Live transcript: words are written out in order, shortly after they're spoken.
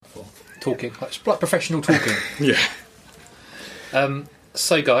talking, like professional talking. Yeah.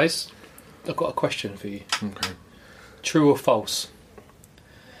 So, guys, I've got a question for you. Okay. True or false?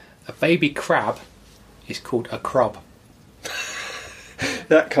 A baby crab is called a crub.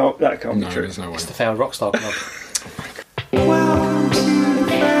 That can't be No, true. there's no way. It's the failed Rockstar Club. Welcome to the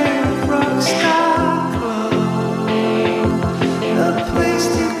failed Rockstar Club, a place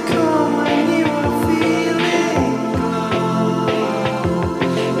to come when you are feeling low.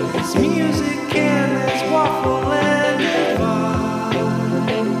 There's music and there's waffle and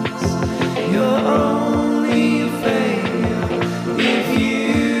advice. You're only a failure if you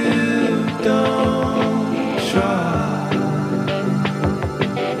don't try.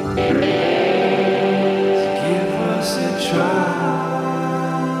 Give us a try.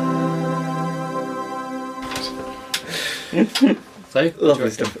 So, Lovely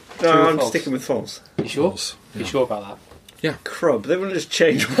stuff. True No, or I'm false? sticking with false. You sure? False, You yeah. sure about that? Crub. They wouldn't just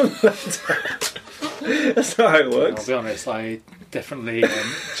change one letter. That's not how it I'll works. be honest, I definitely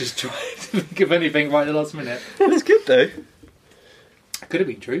just tried to think of anything right at the last minute. It's good though. Could have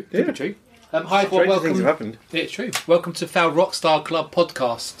been true. Could Yeah. be true. Hi, everyone. Stranger things Welcome. have happened. Yeah, it's true. Welcome to Failed Rockstar Club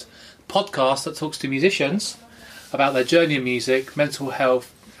podcast that talks to musicians about their journey in music, mental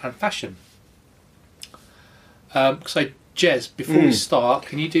health, and fashion. So, Jez, before we start,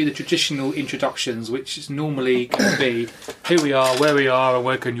 can you do the traditional introductions, which is normally going to be who we are, where we are, and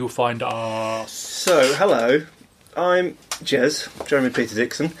where can you find us? So, hello. I'm Jez, Jeremy Peter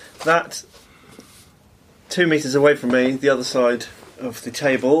Dixon. That 2 metres away from me, the other side of the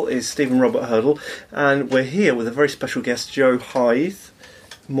table, is Stephen Robert Hurdle, and we're here with a very special guest, Joe Hythe.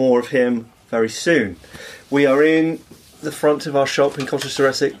 More of him very soon. We are in the front of our shop in Colchester,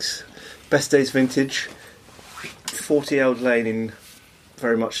 Essex, Best Days Vintage, 40 Eld Lane, in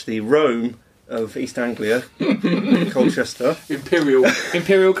very much the Rome of East Anglia, Colchester.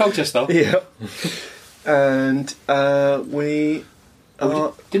 Imperial Colchester. Yeah. And we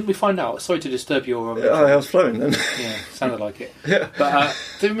are... Didn't we find out? Sorry to disturb your... I was flowing then. Yeah, sounded like it. Yeah. But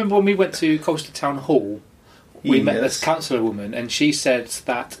do you remember when we went to Colchester Town Hall? We met this Yes. councillor woman, and she said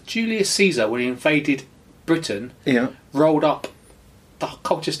that Julius Caesar, when he invaded Britain, Yeah. rolled up the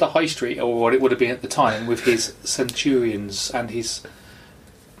Colchester High Street, or what it would have been at the time, with his centurions and his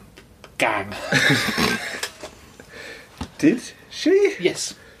gang. Did she?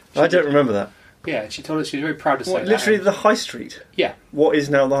 Yes. I don't remember that. Yeah, she told us she was very proud to say What, that. literally the High Street? Yeah. What is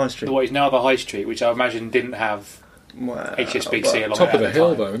now the High Street? What is now the High Street, which I imagine didn't have Wow. HSBC along Top it of the at hill,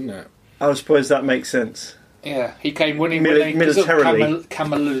 time. though, isn't it? I suppose that makes sense. Yeah, he came when he Militarily.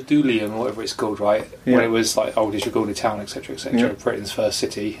 Camaldulium, or whatever it's called, right? Yeah. When it was like oldest recorded town, etc., etc. Yeah. Britain's first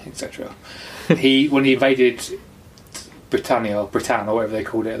city, etc. When he invaded Britannia or Britain or whatever they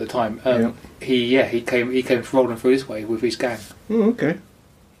called it at the time, he came rolling through his way with his gang. Oh, okay.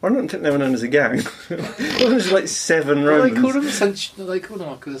 I don't think they were known as a gang. There was like 7 Well, Romans. they called them they called them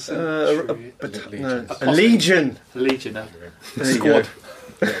like a legion. a legion, a There you squad,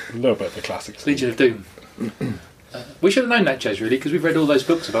 Yeah, a little bit of the classics. legion of doom. We should have known that, Jez, really, because we've read all those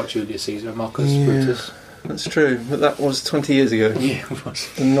books about Julius Caesar and Marcus Brutus. That's true, but that was 20 years ago. Yeah, it was.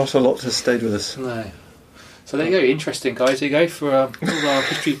 And not a lot has stayed with us. No. So there you go. Interesting, guys. There you go for all our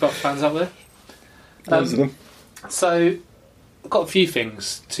history buff fans out there. Loads of them. So I've got a few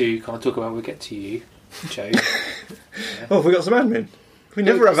things to kind of talk about when we get to you, Joe. Oh, have we got some admin? We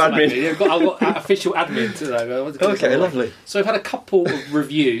never have admin. I've got official admin today. Okay, lovely. So we've had a couple of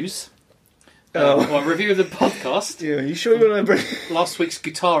reviews. Well, a review of the podcast. Yeah, you sure you want to bring... Last week's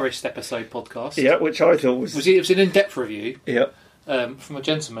guitarist episode podcast. Yeah, which I thought was... It was an in-depth review Yeah, from a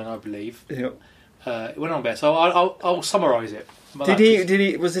gentleman, I believe. yeah. It went on a bit, so I'll summarise it. Did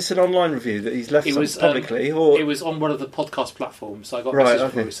he? Was this an online review that he's left It was publicly, or it was on one of the podcast platforms. So I got Right, messages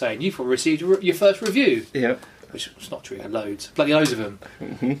okay. from people saying you've received your first review, yeah? which was not true. I had bloody loads of them.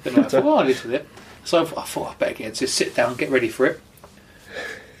 Mm-hmm. Then I thought, well, I lived with it. So I thought I better get into sit down, get ready for it.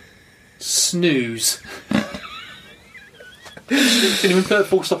 Snooze. Didn't even put a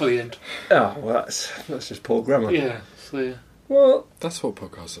full stop at the end. Oh, well, that's just poor grammar. Yeah. So yeah. Well, That's what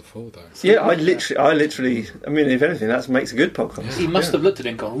podcasts are for, though. yeah, I literally. I mean, if anything, that makes a good podcast. He must have looked at it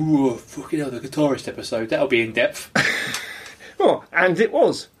and gone, "Ooh, fucking hell, the guitarist episode. That'll be in depth." Oh, and it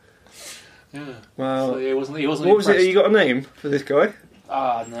was. Yeah. Well, So he wasn't. He wasn't. what was it? impressed. You got a name for this guy?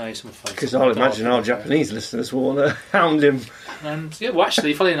 Ah, no, he's on my face. Because I'll imagine our Japanese listeners will want to hound him. And yeah, well,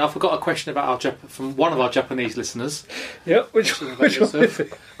 actually, funny enough, I got a question about from one of our Japanese listeners. Yeah, which About one yourself. is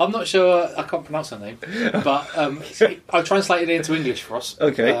it? I'm not sure. I can't pronounce her name, but I translated it into English for us.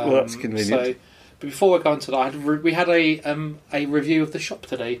 Okay, well, that's convenient. So, but before we go into that, we had a review of the shop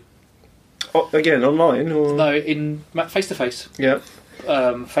today. Oh, again, online or No, in face to face. yeah.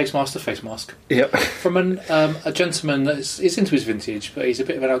 face mask Yep. from a gentleman that is into his vintage, but he's a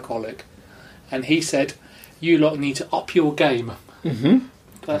bit of an alcoholic, and he said, "You lot need to up your game.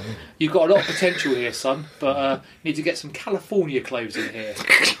 You've got a lot of potential here, son, but you need to get some California clothes in here."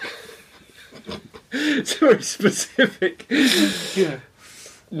 It's very specific. Yeah.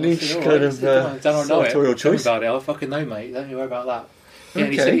 Niche All kind right, of don't know it. sartorial Tell me choice. about it. I fucking know, mate. Don't you worry about that. Yeah,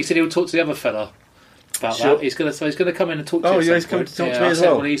 and Okay. he said he would talk to the other fella about Sure. that. He's gonna come in and talk to you. Oh, at yeah, some he's coming point. to talk to Yeah, me I as said,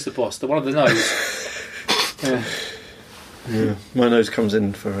 well. Well, he's the boss, the one of the nose. Yeah. Yeah, my nose comes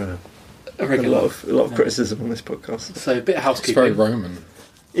in for A a regular. lot of criticism on this podcast. So a bit of It's housekeeping. very Roman.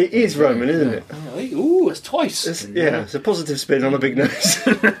 It is Roman, isn't it? Oh, ooh, it's twice. It's a positive spin on a big nose.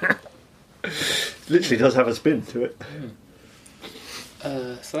 Literally does have a spin to it. So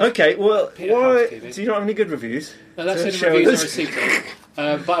that's, Okay, well, Bit of why housekeeping. do you not have any good reviews? no, that's So in the share reviews I with us. received.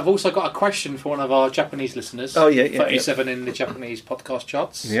 But I've also got a question for one of our Japanese listeners. Oh, yeah, yeah, 37 in the Japanese podcast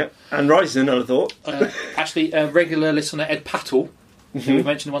charts. Yeah, and Rising, I'd have thought. Actually, a regular listener, Ed Pattle, who we've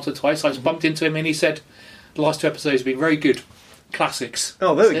mentioned once or twice, I just bumped into him and he said the last 2 episodes have been very good. Classics.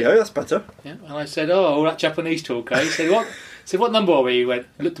 Oh, there we That's go. it. That's better. Yeah. And I said, oh, all that Japanese talk, eh? He said, what? So what number are we? He went,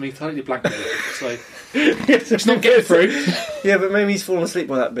 looked at me totally blankly. So It's not getting through. Yeah, but maybe he's fallen asleep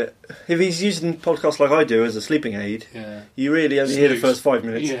by that bit. If he's using podcasts like I do as a sleeping aid, Yeah. you really only hear the Snooze. first 5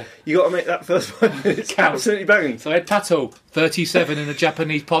 minutes. Yeah. You got to make that first 5 minutes Count. absolutely banging. So Ed Pattle, 37 in the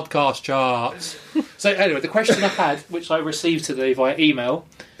Japanese podcast charts. So anyway, the question I had, which I received today via email,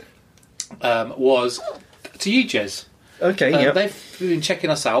 was to you, Jez. Okay, yeah. They've been checking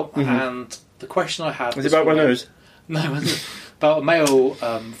us out, and the question I had Was it about my nose? No, it wasn't. About a male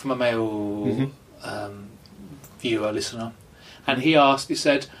from a male viewer, listener, and he asked. He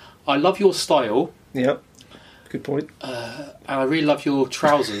said, "I love your style, Yeah. Good point. and I really love your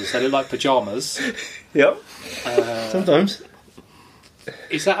trousers. They look like pajamas. Yep. Sometimes.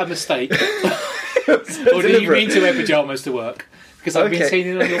 Is that a mistake, or do you mean to wear pajamas to work? Because I've been Okay. seeing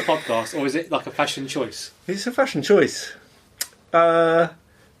it on your podcast, or is it like a fashion choice? It's a fashion choice. I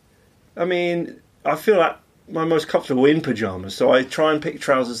mean, I feel like I'm most comfortable in pyjamas, so I try and pick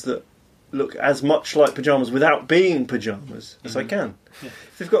trousers that look as much like pyjamas without being pyjamas as I can.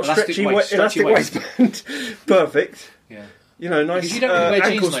 If they've got a Elastic stretchy, waist, elastic stretchy waistband, perfect. Yeah, You know, nice because you don't really wear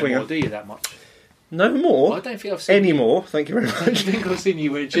ankle jeans no swinger. more, do you? That much? No more. I don't think I've seen Anymore. Thank you very I don't much. think I've seen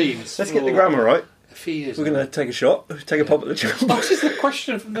you wear jeans. Let's get the for grammar right. A few years. We're going to take a shot, take a pop at the job. Oh, this is the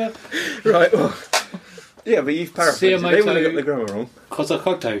question from the Right, well. Yeah, but you've paraphrased it. They wouldn't have got Siamoto- the grammar wrong.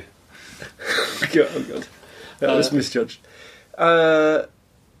 Kozakoto. Oh, God. That was misjudged.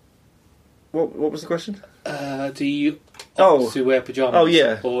 What was the question? Do you Oh. opt to wear pajamas? Oh,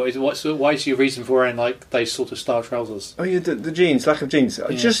 yeah. Or is why is your reason for wearing like those sort of style trousers? Oh, yeah, the jeans, lack of jeans.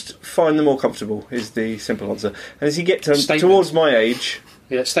 I just find them more comfortable, is the simple answer. And as you get Statement. towards my age,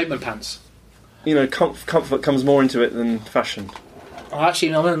 Yeah, statement pants. you know, comfort comes more into it than fashion.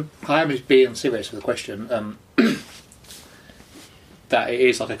 Actually, I am being serious with the question. That it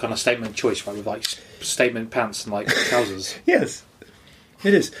is like a kind of statement choice, right? With like statement pants and like trousers. Yes,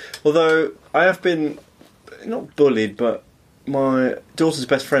 it is. Although I have been, not bullied, but my daughter's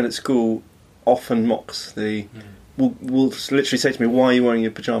best friend at school often mocks will literally say to me, "Why are you wearing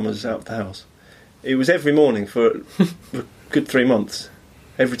your pyjamas out of the house?" It was every morning for a good 3 months.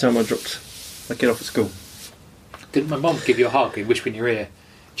 Every time I'd get off at school. Didn't my mum give you a hug and whisper in your ear,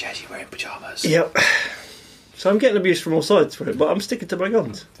 "Jazz, you're wearing pajamas"? Yep. So I'm getting abuse from all sides for it, but I'm sticking to my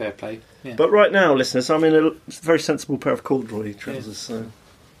guns. Fair play. Yeah. But right now, listeners, I'm in a very sensible pair of corduroy trousers, so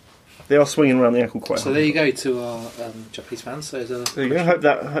they are swinging around the ankle quite So hard. there you go to our Japanese fans. So there's a There you go. I hope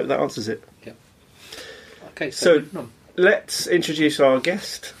that answers it. okay. So- moving on. Let's introduce our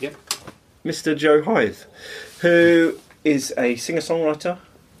guest, Yep. Mr. Joe Hythe, who is a singer-songwriter.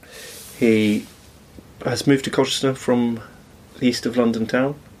 He has moved to Colchester from the east of London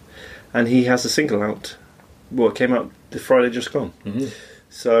town, and he has a single out. Well, it came out the Friday just gone. Mm-hmm.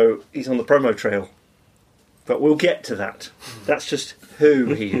 So he's on the promo trail. But we'll get to that. That's just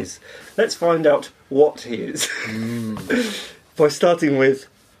who he is. Let's find out what he is. By starting with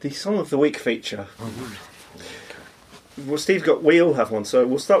the Song of the Week feature. Well, we all have one, so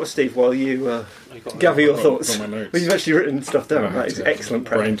we'll start with Steve while you You've got gather your Got thoughts. my notes. Well, you've actually written stuff down. That is excellent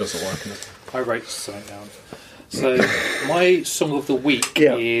Brain practice. doesn't work in it. I wrote something down. So my song of the week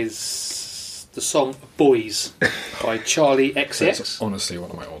Yeah. is the song "Boys" by Charlie XCX. It's honestly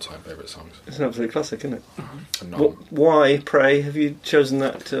one of my all-time favourite songs. It's an absolute classic, isn't it? And Why, pray, have you chosen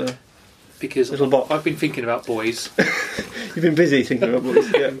that? Because Little bop. I've been thinking about boys. You've been busy thinking about books.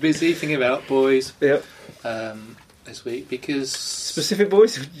 Yeah. I'm busy thinking about boys. Yeah. this week because Specific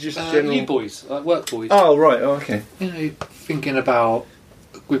boys, or just general. you boys, like work boys. Oh right, oh, okay. You know, thinking about,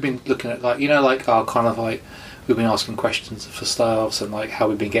 we've been looking at like, you know, like our kind of like, we've been asking questions for staffs and like how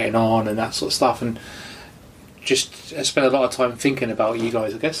we've been getting on and that sort of stuff, and just spent a lot of time thinking about you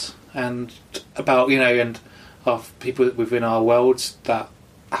guys, I guess, and about, you know, and of people within our worlds that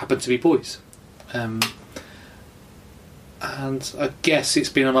happen to be boys. And I guess it's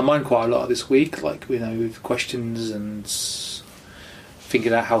been on my mind quite a lot this week, like, you know, with questions and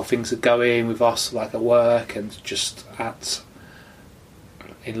thinking out how things are going with us, like at work and just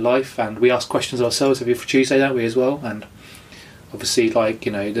in life. And we ask questions ourselves every Tuesday, don't we, as well? And obviously, like,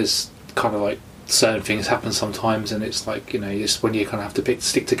 you know, there's kind of like certain things happen sometimes, and it's like, you know, it's when you kind of have to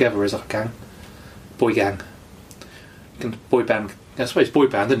stick together as like a gang, boy gang, boy band. I suppose boy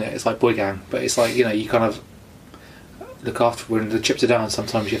band, isn't it? It's like boy gang, but it's like, you know, you kind of look after when the chips are down.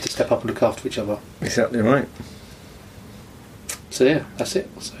 Sometimes you have to step up and look after each other. Exactly right. So yeah, that's it.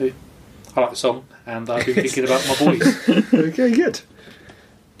 So I like the song, and I've been thinking about my boys. Okay, good.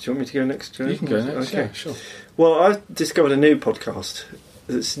 Do you want me to go next, Joe? You can go next. Okay. Yeah, sure. Well, I've discovered a new podcast.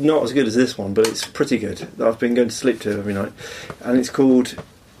 It's not as good as this one, but it's pretty good. That I've been going to sleep to every night, and it's called.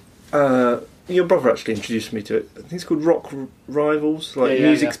 Your brother actually introduced me to it. I think it's called Rock Rivals, like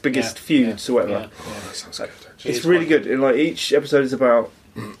music's biggest feuds or whatever. Oh, that sounds good. It's really good. Like each episode is about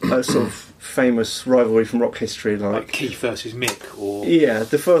a sort of famous rivalry from rock history, Like Keith versus Mick, or yeah.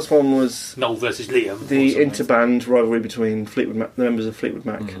 The first one was Noel versus Liam. the interband rivalry between Fleetwood Mac, the members of Fleetwood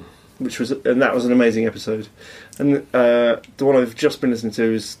Mac, which was, and that was an amazing episode. And the one I've just been listening to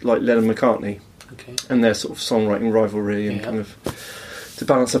is like Lennon McCartney, Okay. and their sort of songwriting rivalry and kind of the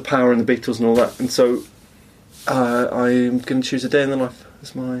balance of power and the Beatles and all that. And so I'm going to choose A Day in the Life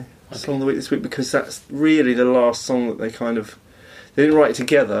as my song of the week this week, because that's really the last song that they didn't write it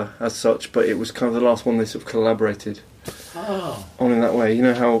together as such, but it was kind of the last one they sort of collaborated on in that way. You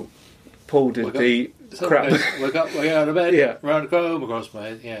know how Paul did the crap. Wake up, way out of bed, Yeah. round the comb across my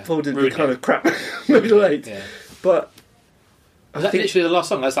head. Yeah. Paul did Ruined the kind it. of crap middle eight. Yeah. But Was that literally the last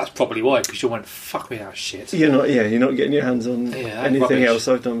song? That's probably why, because you went, fuck me, that shit. you're not getting your hands on anything rubbish. else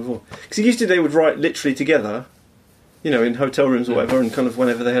I've done before. Because usually they would write literally together, you know, in hotel rooms or whatever, and kind of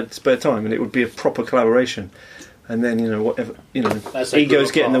whenever they had spare time, and it would be a proper collaboration. And then, you know, whatever, you know, As they grew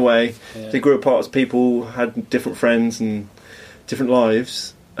egos get in the apart. way. Yeah. They grew apart as people, had different friends and different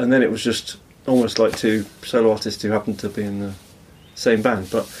lives, and then it was just almost like two solo artists who happened to be in the same band.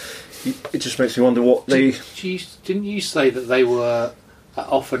 But it just makes me wonder what they... Didn't you say that they were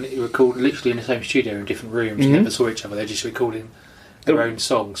often recorded literally in the same studio in different rooms, Mhm. never saw each other, they're just recording their own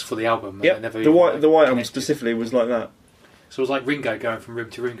songs for the album? And Yeah, they never the White even, Album connected. specifically was like that. So it was like Ringo going from room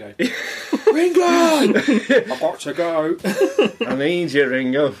to room going, Ringo! I've got to go. I need you,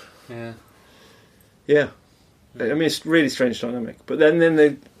 Ringo. Yeah. Yeah. I mean, it's really strange dynamic. But then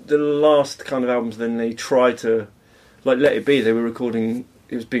the last kind of albums, then they tried to, like Let It Be, they were recording,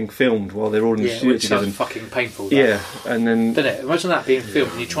 it was being filmed while they were all in the Yeah, studio which together. sounds fucking painful. That. Yeah, and then Doesn't it? Imagine that being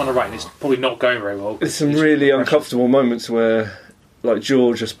filmed and you're trying to write and it's probably not going very well. there's some really uncomfortable moments where, like,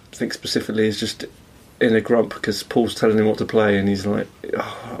 George, I think specifically, is just in a grump because Paul's telling him what to play, and he's like,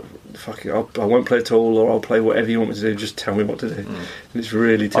 oh, fuck it, I won't play at all, or I'll play whatever you want me to do, just tell me what to do. And it's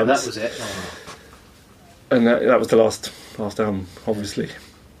really tense. Oh, that was it. Oh. And that was the last album, obviously.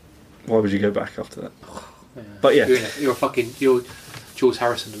 Why would you go back after that? Yeah. But yeah. You're George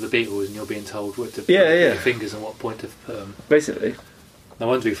Harrison of the Beatles, and you're being told what to put Yeah, yeah. your fingers and what point to put them. Basically. No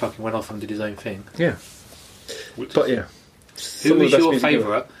wonder he fucking went off and did his own thing. Yeah. But yeah. Some Who of is the best your music ever.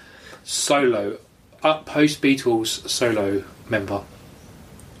 favourite solo, post Beatles solo member?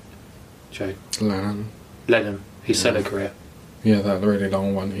 Joe? Lennon, his solo career. Yeah, that really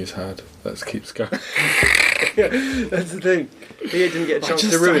long one he's had that keeps going. That's the thing. He didn't get a chance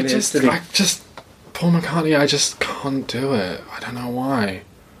to ruin it, did he? I just Paul McCartney, I just can't do it. I don't know why.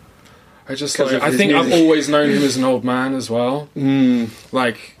 I 'Cause think of his I've music. always known him as an old man as well. Mm.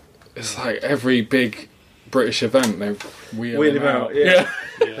 Like, it's like every big British event they wheel him out. yeah.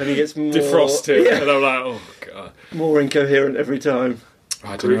 And he gets more... Defrost him. Yeah, And I'm like, oh god. more incoherent every time.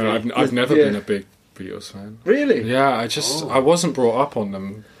 I don't know. I've never Yeah. been a big Beatles fan. Really? Yeah, I wasn't brought up on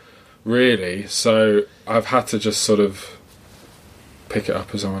them really, so I've had to just sort of pick it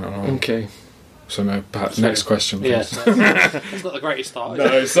up as I went along. Okay. So no, perhaps So- next question, please. Yeah, that's not the greatest start. is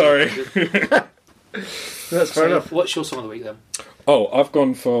No, it? sorry. That's fair enough. What's your song of the week then? Oh, I've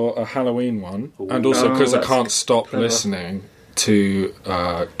gone for a Halloween one, Ooh. and also because I that's can't stop clever. listening to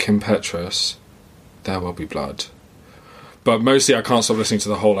Kim Petras, There Will Be Blood. But mostly I can't stop listening to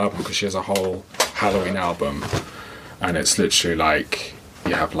the whole album because she has a whole Halloween album, and it's literally like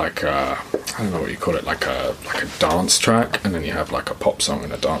you have like I don't know what you call it, like a dance track, and then you have like a pop song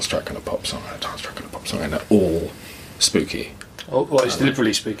and a dance track and a pop song and a dance track and a pop song, and they're all spooky. Oh, well, it's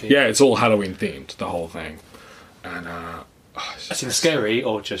deliberately spooky. Yeah, it's all Halloween themed, the whole thing, and As in scary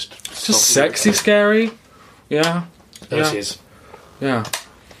or just sexy, scary. Yeah, This is. yeah.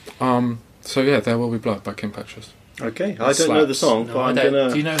 So yeah, There Will Be Blood by Kim Petras. Okay, I don't know the song, No, but I I'm don't.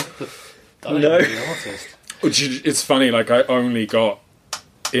 gonna. Do you know the? I don't No. know the artist. It's funny, like I only got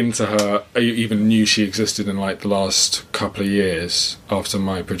into her, I even knew she existed in like the last couple of years after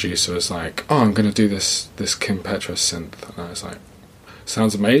my producer was like, oh, I'm going to do this Kim Petras synth, and I was like,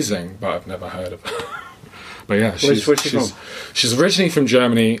 sounds amazing, but I've never heard of her. But yeah, Where's she from? she's originally from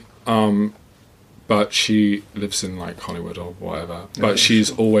Germany, but she lives in like Hollywood or whatever, but she's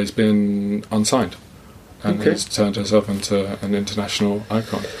always been unsigned and Okay. has turned herself into an international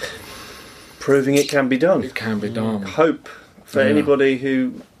icon. Proving it can be done. It can be done. Hope for Yeah. anybody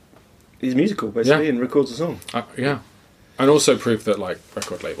who is musical, basically, Yeah. and records a song. Yeah, and also proof that like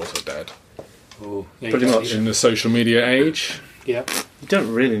record labels are dead Oh, yeah, Pretty you much. in the social media age. Yeah. You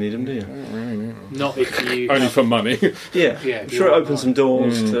don't really need them, do you? Not if you. Only for money. Yeah, Yeah, I'm sure it you're opens right. some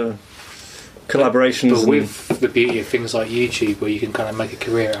doors to collaborations. But and- with the beauty of things like YouTube, where you can kind of make a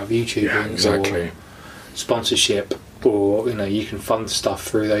career out of YouTube, Yeah, exactly. or sponsorship, or you can fund stuff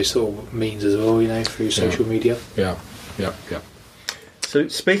through those sort of means as well. Through social media. Yeah. So,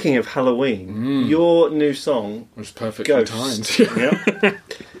 speaking of Halloween, your new song, It was perfectly Ghost. timed. yeah,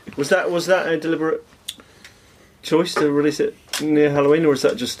 was that a deliberate choice to release it near Halloween, or was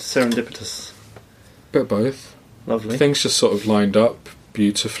that just serendipitous? Bit of both. Lovely. Things just sort of lined up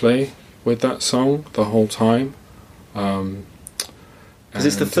beautifully with that song the whole time. 'Cause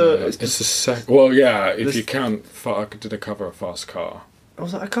it's the and, third- It's the second. Well, yeah. If This- you count, I did a cover of Fast Car. Oh,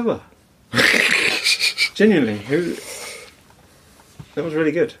 was that a cover? Genuinely, who? That was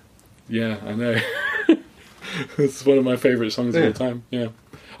really good. Yeah, I know. It's one of my favourite songs of Yeah. all time. Yeah,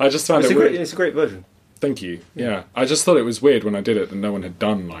 I just found It's it a weird. great. It's a great version. Thank you. Yeah, I just thought it was weird when I did it that no one had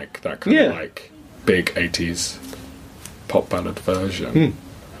done like that kind Yeah. of like big '80s pop ballad version.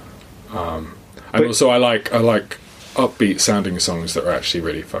 And But- also, I like upbeat sounding songs that are actually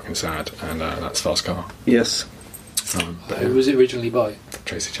really fucking sad, and that's Fast Car. Yes, But Who was it originally by?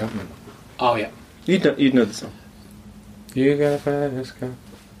 Tracy Chapman. Oh yeah. you'd know the song. You got a fast car.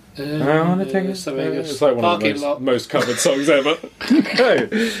 I want to take it. So Vegas. It's like one of Parking the lot. most covered songs ever. No,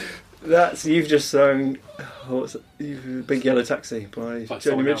 that's you've just sung. What's it? Big Yellow Taxi by By Joni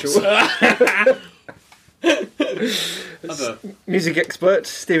someone Mitchell. Other- Music expert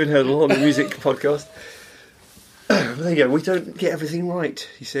Stephen Hurdle on the music podcast. There you go. We don't get everything right,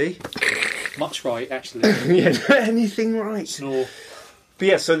 you see. much right, actually. Yeah, not anything right. Snore. But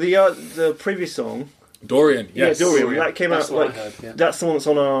yeah, so the previous song, Dorian, yes. yeah, Dorian, that came That's out what like I heard, yeah. that's the one that's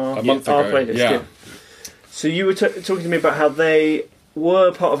on our A month our ago, playlist. yeah. So you were talking to me about how they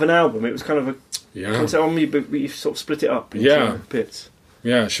were part of an album. It was kind of a Yeah. concept album, but you sort of split it up into Yeah. bits.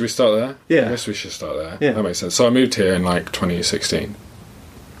 Yeah, should we start there? Yeah. I guess we should start there. Yeah. That makes sense. So I moved here in like 2016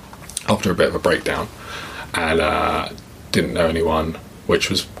 after a bit of a breakdown and didn't know anyone, which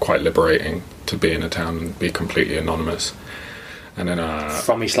was quite liberating to be in a town and be completely anonymous. And then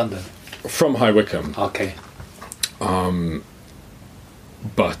From East London. from High Wycombe, Okay.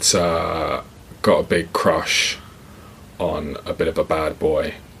 but got a big crush on a bit of a bad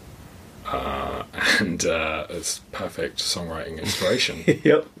boy. And it's perfect songwriting inspiration.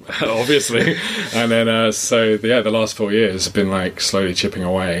 Yep. Obviously. And then the last 4 years have been like slowly chipping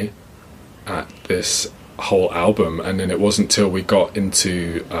away at this whole album, and then it wasn't till we got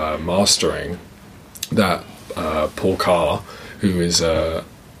into mastering that Paul Carr, who is a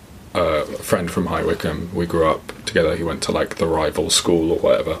friend from High Wycombe, we grew up together. He went to like the rival school or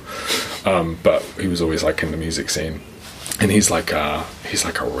whatever, but he was always like in the music scene, and he's like a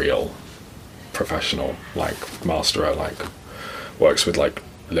real professional like masterer, like works with like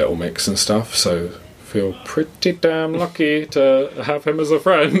Little Mix and stuff, so feel pretty damn lucky to have him as a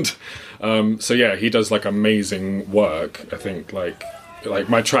friend. So yeah, he does like amazing work. I think like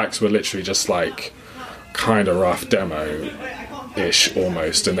my tracks were literally just like kind of rough demo-ish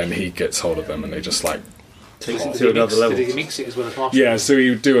almost, and then he gets hold of them and they just like Takes it Did to another level. Did he mix it as well as master? yeah. So he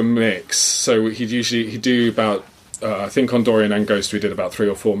would do a mix. So he'd do about I think on Dorian and Ghost we did about 3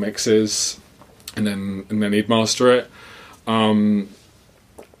 or 4 mixes, and then he'd master it. And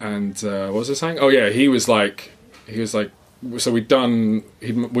what was I saying? Oh yeah, he was like, so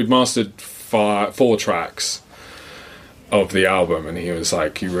we'd mastered 4 tracks of the album, and he was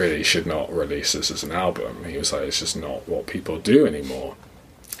like, you really should not release this as an album. He was like, it's just not what people do anymore.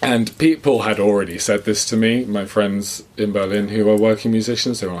 And people had already said this to me, my friends in Berlin who are working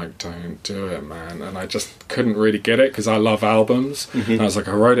musicians. They were like, don't do it, man. And I just couldn't really get it because I love albums. And I was like,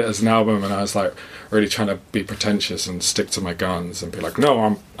 I wrote it as an album, and I was like really trying to be pretentious and stick to my guns and be like,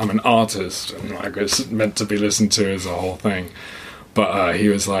 no, I'm an artist, and like it's meant to be listened to as a whole thing. But he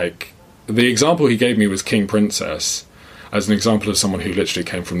was like, the example he gave me was King Princess as an example of someone who literally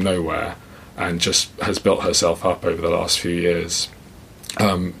came from nowhere and just has built herself up over the last few years.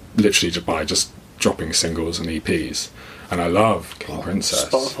 Literally just by just dropping singles and EPs, and I love King Princess.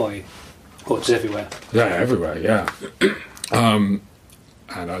 Spotify, or just everywhere. Yeah, everywhere. Yeah, and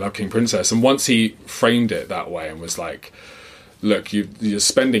I love King Princess. And once he framed it that way and was like, "Look, you're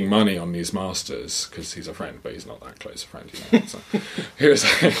spending money on these masters," because he's a friend, but he's not that close a friend. You know? So, he was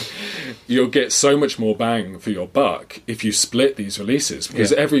like, "You'll get so much more bang for your buck if you split these releases,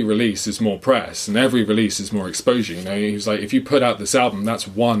 because every release is more press and every release is more exposure." You know, he was like, "If you put out this album, that's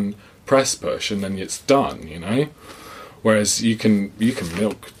one press push and then it's done." You know, whereas you can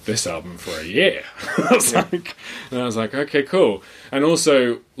milk this album for a year. I was like, okay, cool. And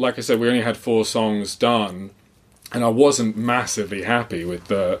also, like I said, we only had 4 songs done. And I wasn't massively happy with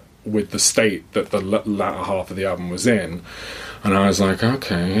the state that the latter half of the album was in. And I was like,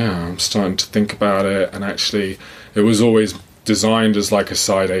 okay, yeah, I'm starting to think about it. And actually, it was always designed as like a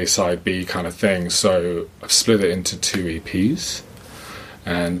side A, side B kind of thing. So I've split it into 2 EPs.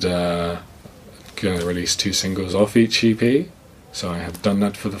 And going to release 2 singles off each EP. So I have done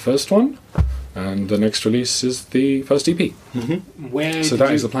that for the first one. And the next release is the first EP. Mm-hmm. So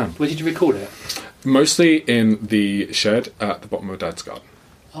that is the plan. Where did you record it? Mostly in the shed at the bottom of Dad's garden.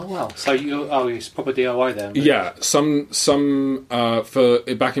 Oh wow! So it's proper DIY then. Yeah, some for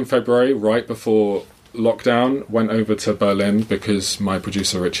back in February, right before lockdown, went over to Berlin because my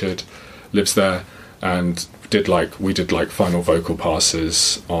producer Richard lives there, and we did final vocal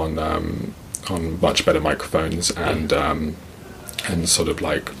passes on much better microphones, and sort of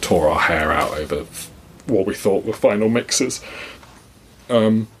like tore our hair out over what we thought were final mixes.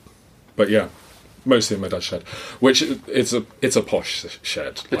 But yeah. Mostly in my dad's shed, which it's a posh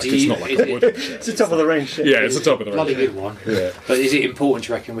shed. But it's not like a wooden shed. It's a top of the range shed. Yeah, it's a top of the range. Bloody good one. Yeah. But is it important,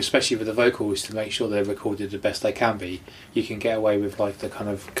 you reckon, especially with the vocals, to make sure they're recorded the best they can be? You can get away with like the kind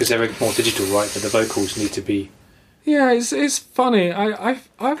of, because they're more digital, right? But the vocals need to be. Yeah, it's funny.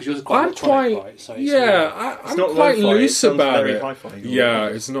 Because yours are quite electronic, right? So I'm not quite lo-fi, loose it sounds about very it. hi-fi. Yeah,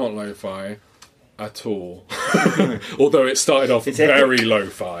 it's not lo-fi at all. Although it started off It's very epic.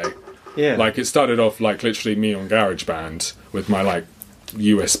 lo-fi. Yeah. Like it started off like literally me on GarageBand with my like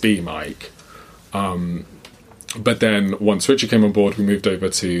USB mic. But then once Richard came on board, we moved over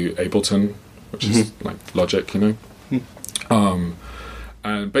to Ableton, which is like Logic, you know.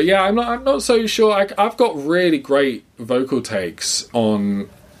 But yeah, I'm not so sure. I've got really great vocal takes on.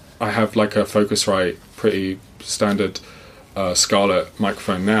 I have like a Focusrite, pretty standard Scarlett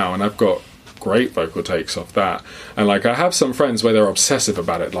microphone now, and I've got great vocal takes off that. And like I have some friends where they're obsessive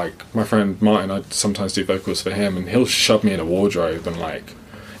about it. Like my friend Martin, I sometimes do vocals for him, and he'll shove me in a wardrobe, and like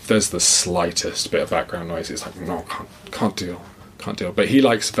if there's the slightest bit of background noise, he's like, no, can't deal. But he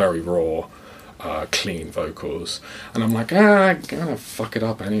likes very raw, clean vocals, and I'm like, I'm gonna fuck it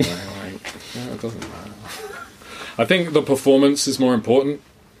up anyway. Like, it doesn't matter. I think the performance is more important,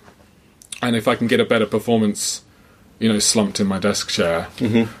 and if I can get a better performance, you know, slumped in my desk chair,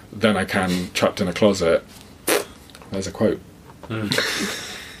 then I can trapped in a closet. There's a quote.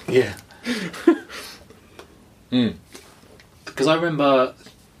 Yeah. Because I remember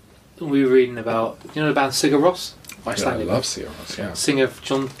we were reading about, you know, the band Sigur Rós? I love Sigur Rós, yeah. Singer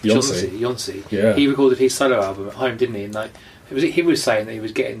Jonsi. Yeah. He recorded his solo album at home, didn't he? And like, he was saying that he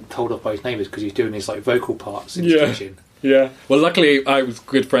was getting told off by his neighbours because he was doing his like vocal parts in his kitchen. Yeah. Well, luckily I was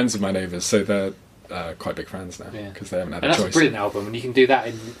good friends with my neighbours, so they're quite big fans now because they haven't had and a choice. that's a brilliant album, and you can do that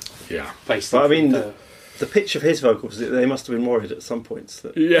in basically. But I mean, the pitch of his vocals, they must have been worried at some points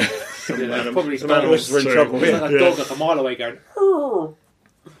that probably the man was in trouble. It's like a dog like a mile away going. "Arr."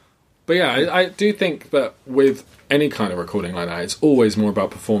 But yeah, I do think that with any kind of recording like that, it's always more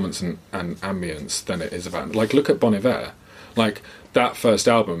about performance and ambience than it is about... Like, look at Bon Iver. Like, that first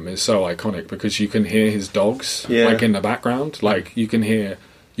album is so iconic because you can hear his dogs, like, in the background. Like, you can hear...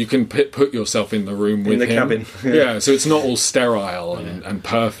 You can put yourself in the room with in the him. cabin. Yeah, so it's not all sterile and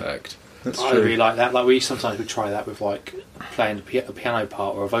perfect. That's I true. really like that. Like, sometimes we try that with, like, playing a piano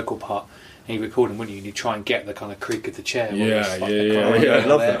part or a vocal part. And you record them, wouldn't you? And you try and get the kind of creak of the chair. I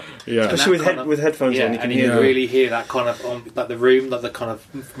love that. Yeah. Especially with headphones on, you can hear really hear that kind of like the room, like the kind of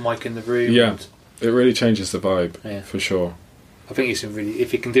mic in the room. Yeah, it really changes the vibe for sure. I think it's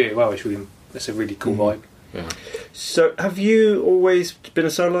if you can do it well, it's a really cool vibe. Yeah. So, have you always been a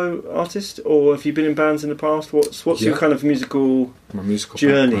solo artist, or have you been in bands in the past? What's your Yeah. kind of musical? My musical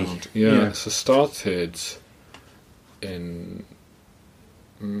Journey. background. Yeah. Yeah. So started in.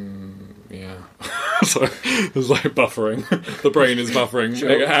 Yeah. So it was like buffering. The brain is buffering, Sure.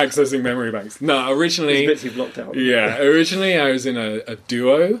 accessing memory banks. No, originally. These bits you've blocked out. Yeah, originally I was in a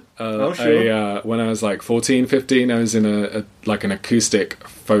duo. Oh, sure. When I was like 14, 15, I was in a like an acoustic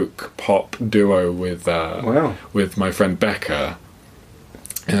folk pop duo with Wow. with my friend Becca.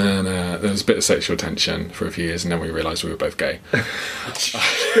 And there was a bit of sexual tension for a few years, and then we realised we were both gay.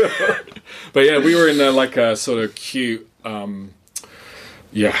 But yeah, we were in like a sort of cute,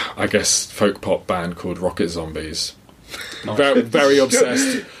 I guess folk pop band called Rocket Zombies. Very, very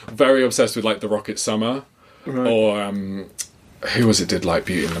obsessed with like the Rocket Summer, Right. or who was it did like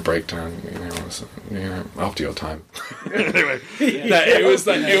Beauty and the Breakdown? After your time. Anyway, it was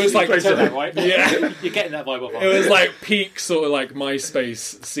like You said that, right? Yeah. You're getting that vibe off. It was like peak sort of like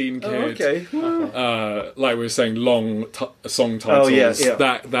MySpace scene kid. Oh, okay. Like we were saying, long song titles. Oh, yeah.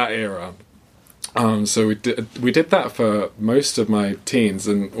 That era. So we did that for most of my teens,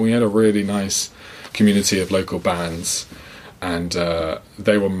 and we had a really nice community of local bands, and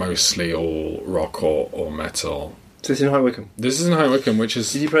they were mostly all rock or metal. So it's in High Wycombe. This is in High Wycombe, which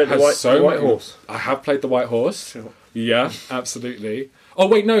is. Did you play the has White many- Horse? I have played the White Horse. Sure. Yeah, absolutely. Oh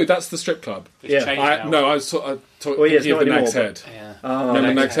wait, no, that's the strip club. It's Yeah. changed now. No, I was sort of Well, yeah, it's thinking of the not Next anymore, Head. Yeah. Oh, Remember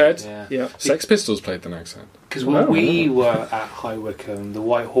okay. Next Head? Yeah. Yeah. Sex Pistols played the Next Head. Because Wow. when we were at High Wycombe, the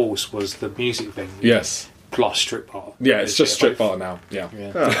White Horse was the music venue. Yes. Plus strip bar. Yeah, it's just strip both. bar now. Yeah.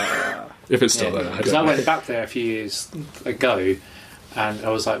 Yeah. Ah. If it's still there. I Because don't I know. went back there a few years ago, and I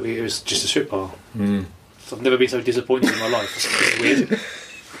was like, it was just a strip bar. Mm. So I've never been so disappointed in my life. It's weird.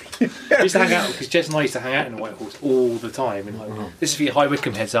 We used to hang out, because Jess and I used to hang out in the White Horse all the time. And this is for your High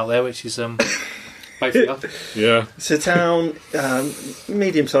Wycombe heads out there, which is both of you. Yeah. It's a town,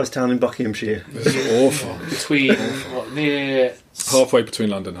 medium-sized town in Buckinghamshire. It's awful. Between near Halfway between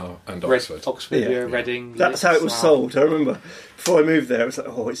London and Oxford. Oxford, Yeah. Reading. That's how it was Slough. sold. I remember before I moved there, I was like,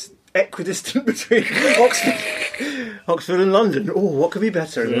 "Oh, it's equidistant between Oxford and London. Oh, what could be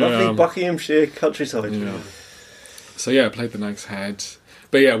better? Yeah. Lovely Buckinghamshire countryside." Yeah. So yeah, I played the Next Head.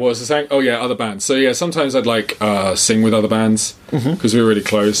 But yeah, what was I saying? Oh yeah, other bands. So yeah, sometimes I'd like sing with other bands because we were really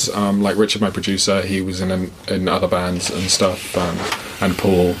close. Like Richard, my producer, he was in other bands and stuff, and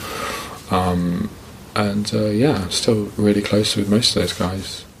Paul. I'm still really close with most of those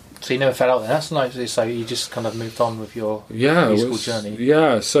guys. So you never fell out there. That's nice. So you just kind of moved on with your Yeah, musical journey.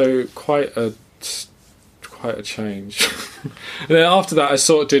 Yeah, so quite a change. And then after that, I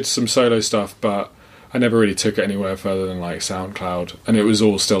sort of did some solo stuff, but I never really took it anywhere further than like SoundCloud, and it was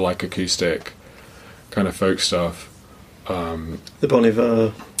all still like acoustic kind of folk stuff. The Bon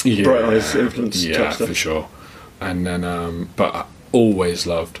Iver, Yeah, Bright Eyes influence yeah, type stuff. for sure. And then, but I always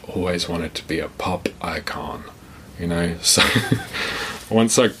wanted to be a pop icon, you know. So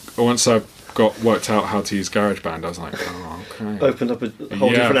once I got worked out how to use GarageBand, I was like, oh, okay. Opened up a whole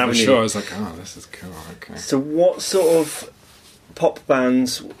Yeah, different for avenue. sure. I was like, oh, this is cool. Okay. So, what sort of pop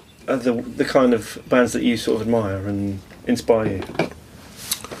bands are the kind of bands that you sort of admire and inspire you?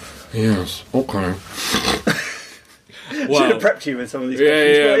 Yes. Okay. Should Well, have prepped you with some of these yeah,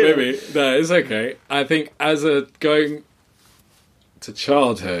 questions. but, you know. maybe. No, it's okay. I think going to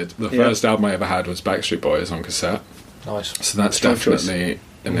childhood, the Yeah. first album I ever had was Backstreet Boys on cassette. Nice. So that's Strong choice. definitely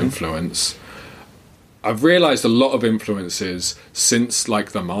an influence. I've realised a lot of influences since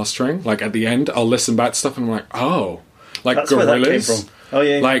like the mastering. Like at the end, I'll listen back to stuff and I'm like, oh, like That's where that came Gorillaz. from. Oh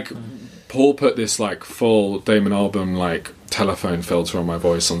yeah, Like Paul put this like full Damon Albarn like telephone filter on my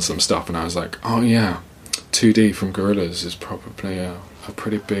voice on some stuff, and I was like, oh yeah, 2D from Gorillaz is probably a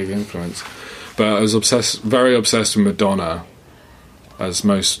pretty big influence. But I was very obsessed with Madonna, as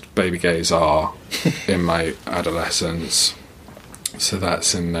most baby gays are in my adolescence. So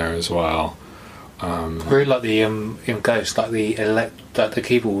that's in there as well. I really like the in Ghost, like the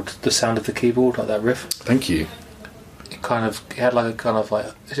keyboard, the sound of the keyboard, like that riff. Thank you. It had like a kind of like,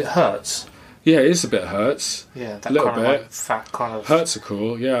 is it Hertz? Yeah, it is a bit Hertz. Yeah, that Little kind of bit. like fat kind of. Hertz are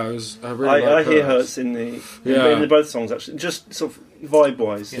cool. Yeah, I really I like hear Hertz in the Yeah. in both songs actually, just sort of vibe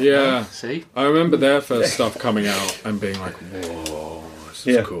wise. Yeah. See, I remember their first stuff coming out and being like, whoa, this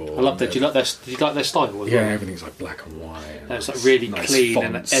is Yeah. cool. I love that. Do you like their style? As Yeah, well? everything's like black and white. And it's like really nice clean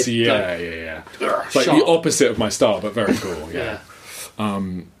and fonts. Yeah. It's like sharp. the opposite of my style, but very cool. Yeah.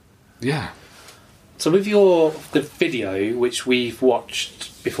 Yeah. So with the video, which we've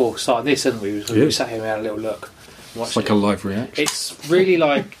watched before starting this, haven't we? So Yeah. we sat here and had a little look. It's like a live reaction. It's really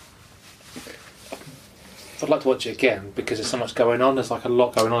like I'd like to watch it again because there's so much going on. There's like a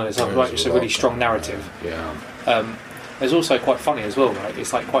lot going on. It's a really strong narrative. Yeah. It's also quite funny as well, right?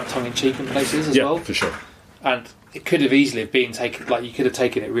 It's like quite tongue in cheek in places as Yeah, well. for sure. And it could have easily been taken, like you could have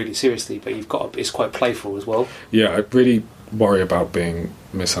taken it really seriously, but it's quite playful as well. Yeah, I really worry about being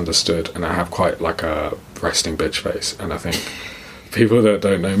misunderstood, and I have quite like a resting bitch face, and I think people that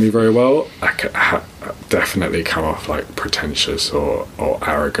don't know me very well, I definitely come off like pretentious or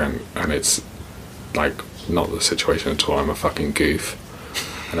arrogant, and it's like not the situation at all. I'm a fucking goof.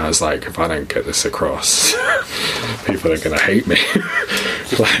 And I was like, if I don't get this across, people are going to hate me.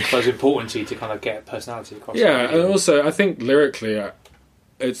 So it's important to you to kind of get personality across. Yeah, and also I think lyrically,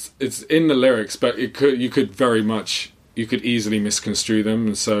 it's in the lyrics, but you could easily misconstrue them.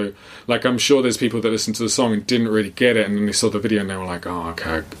 And so, like, I'm sure there's people that listened to the song and didn't really get it, and then they saw the video and they were like, oh,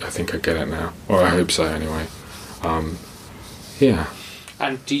 okay, I think I get it now. Or I hope so, anyway. Yeah.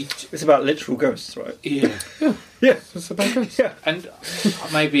 And It's about literal ghosts, right? yeah. Yeah. It's about ghosts. Yeah. And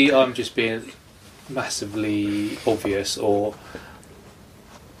maybe I'm just being massively obvious, or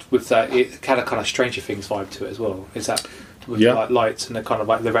with that, it had a kind of Stranger Things vibe to it as well. Is that with Yeah. the, like, lights and the kind of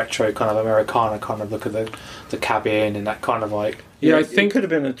like the retro kind of Americana kind of look at the cabin and that kind of like. Yeah, I It think... could have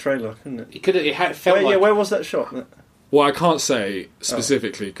been a trailer, couldn't it? It felt like. Where was that shot? Well, I can't say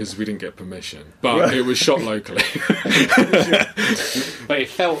specifically because we didn't get permission, but it was shot locally. But it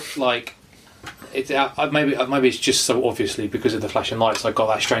felt like maybe it's just so obviously because of the flashing lights. I got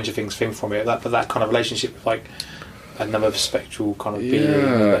that Stranger Things thing from it. But that kind of relationship with like another spectral kind of being.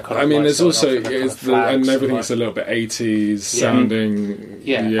 Yeah, that kind of I mean, lights there's going also off and the kind of and flags everything's and, a little bit 80s sounding.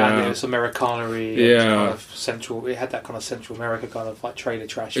 yeah, and yeah, it's Americana-y. Yeah. And kind of central. It had that kind of Central America kind of like trailer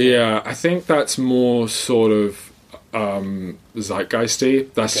trash. Yeah, I think that's more sort of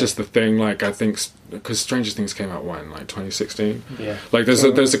zeitgeisty. That's just the thing. Like, I think because Stranger Things came out when, like 2016. Yeah. Like, there's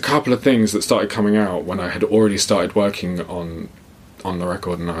a couple of things that started coming out when I had already started working on the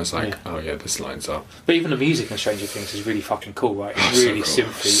record, and I was like, oh yeah, this lines up. But even the music in Stranger Things is really fucking cool, right? It's So really cool.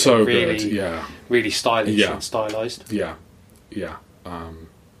 synthy, So and really, good. Yeah, really stylish Yeah. and stylized. yeah.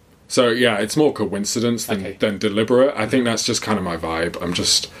 So yeah, it's more coincidence than deliberate. I think that's just kind of my vibe. I'm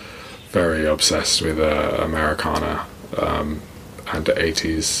just very obsessed with Americana and the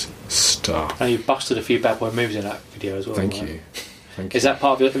 80s stuff. And you busted a few bad boy moves in that video as well. Thank right? you. Thank Is you. that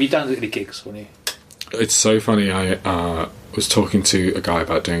part of it? Have you done any gigs on you? It's so funny. I was talking to a guy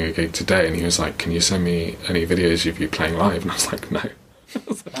about doing a gig today, and he was like, "Can you send me any videos of you playing live?" And I was like, "No."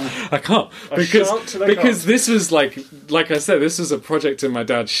 I can't because this was like I said, this was a project in my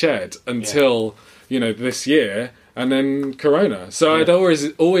dad's shed until this year, and then Corona. So I'd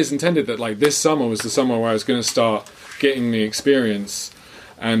always intended that like this summer was the summer where I was going to start getting the experience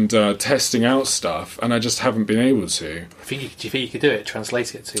and testing out stuff, and I just haven't been able to. Do you think you could do it?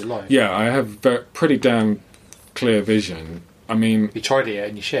 Translate it to live? Yeah, I have pretty damn clear vision. I mean, You tried it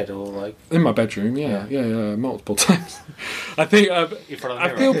in your shed or like in my bedroom, yeah, multiple times. I think in front of the I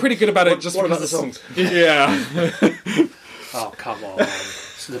mirror? feel pretty good about it. Just What about the because- songs? Yeah. Oh come on!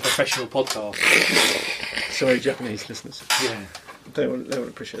 This is a professional podcast. Sorry, Japanese listeners. Yeah. They won't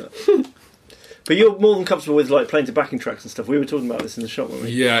appreciate that. But you're more than comfortable with like playing to backing tracks and stuff. We were talking about this in the shop, weren't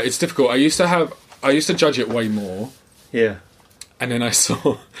we? Yeah, it's difficult. I used to judge it way more, Yeah. and then I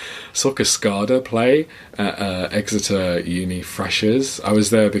saw Cascada play at Exeter Uni Freshers. I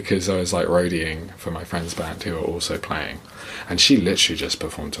was there because I was like roadieing for my friend's band who were also playing, and she literally just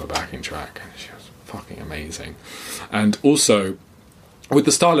performed to a backing track, and she was fucking amazing. And also, with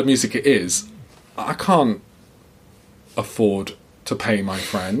the style of music it is, I can't afford to pay my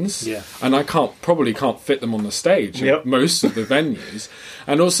friends, and I probably can't fit them on the stage at most of the venues.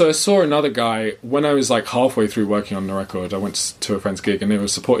 And also I saw another guy when I was like halfway through working on the record. I went to a friend's gig and they were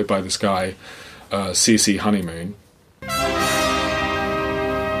supported by this guy CC Honeymoon.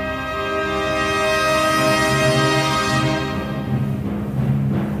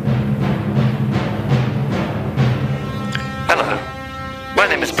 Hello, my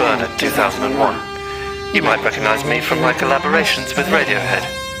name is Bernard 2001. You might recognise me from my collaborations with Radiohead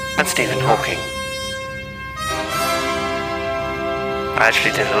and Stephen Hawking. I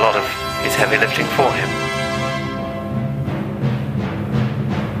actually did a lot of his heavy lifting for him.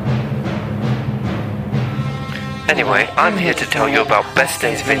 Anyway, I'm here to tell you about Best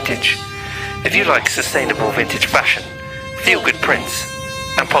Days Vintage. If you like sustainable vintage fashion, feel-good prints,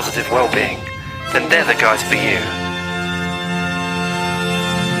 and positive well-being, then they're the guys for you.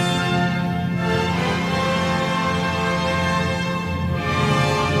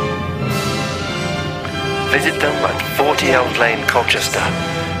 Visit them at 40 Elm Lane, Colchester,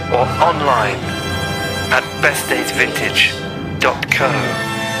 or online at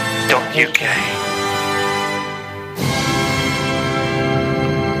bestdaysvintage.co.uk.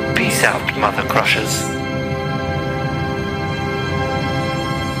 Peace out, mother crushers.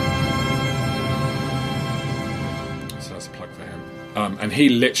 So that's a plug for him. And he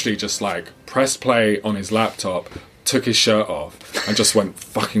literally just like pressed play on his laptop, took his shirt off, and just went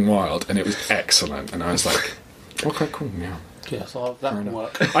fucking wild, and it was excellent. And I was like, okay, cool, yeah. Yeah, so that would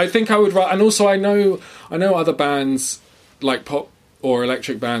work. I think I would write, and also I know other bands like pop or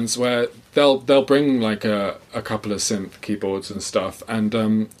electric bands where they'll bring like a couple of synth keyboards and stuff and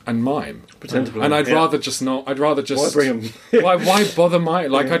mime. Pretend to play. And I'd rather just not. I'd rather just Why bring 'em? why bother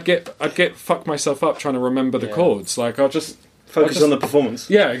mime? Like I'd get fuck myself up trying to remember the chords. Like I'll just Focus on the performance.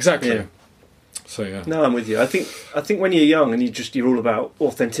 yeah, exactly. Yeah. So yeah, No, I'm with you. I think when you're young and you're all about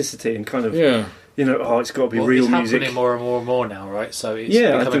authenticity and kind of yeah. it's got to be Well, real it's music. happening more and more and more now, right? So it's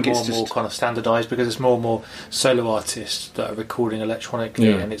Yeah, I becoming think more it's and more just- kind of standardised because there's more and more solo artists that are recording electronically,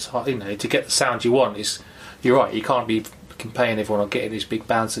 Yeah. and it's hard, to get the sound you want. You're right. You can't be paying everyone or getting these big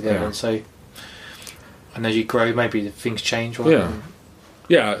bands together, Yeah. and so. And as you grow, maybe things change, right? Yeah.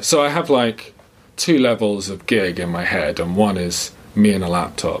 Yeah, so I have like 2 levels of gig in my head, and one is me and a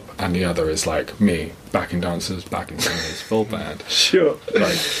laptop, and the other is like me, backing dancers, backing singers, full band, Sure.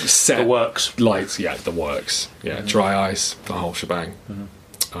 like set The works. lights, yeah, the works, yeah, dry ice, the whole shebang.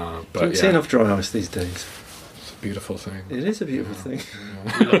 But Don't see yeah, enough dry ice these days. it's a beautiful thing. It is a beautiful thing.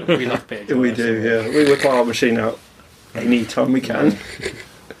 We love a bit of We dry do, ice. yeah. We whip our machine out any time we can.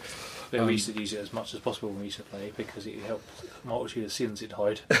 Yeah, we used to use it as much as possible when we used to play because it helped a multitude of sins it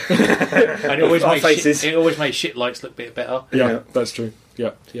hide. And it always Our made faces. it always made shit lights look a bit better. Yeah, Yeah. that's true. Yeah,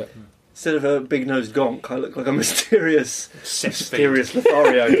 yeah. Instead of a big-nosed gonk, I look like a mysterious Sex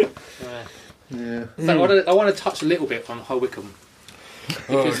Lothario. Yeah. Yeah. So I want to touch a little bit on High Wycombe.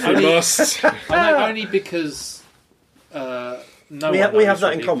 Because I must. I know only because no We one have knows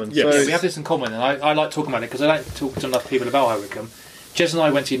that in really. common. Yes. So Yeah, we have this in common, and I like talking about it because I don't talk to enough people about High Wycombe. Jez and I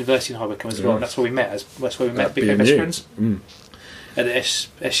went to university in High Wycombe as well, and that's where we met. That's where we met, At became best BMU. friends at the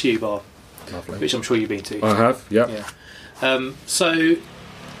SU bar, Lovely. which I'm sure you've been to. I have, yeah. Yeah. So you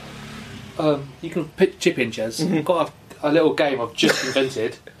can chip in, Jez. I've got a little game I've just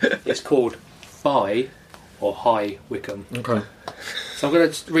invented. It's called Buy or High Wycombe. Okay. So I'm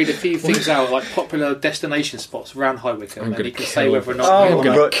going to read a few things out, like popular destination spots around High Wycombe, and gonna you can say kill whether or this. not Oh, you I'm wanna,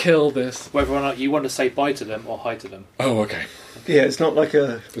 gonna right. kill this. whether or not you want to say bye to them or hi to them. Oh, okay. yeah, it's not like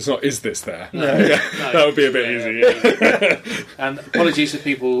a. It's not. Is this there? No. That would be a bit easy. Yeah. And apologies to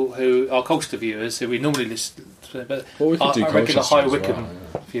people who are Colchester viewers who we normally listen to, but Well, we could do I regular Colchester High as Wycombe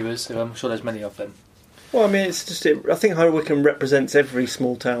well, viewers, who I'm sure there's many of them. Well, I mean, it's just. I think High Wycombe represents every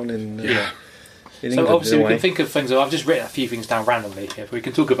small town in Yeah. in So England. obviously in we a way. can think of things. I've just written a few things down randomly. If we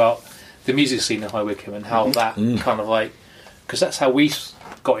can talk about the music scene in High Wycombe and how that kind of like, because that's how we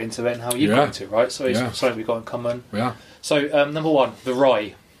got into it and how you Yeah. got into it, right? So it's Yeah. something we got in common. Yeah. So number one, the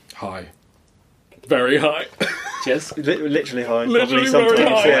Rye. High. Very high. Jez? Literally high. Literally probably very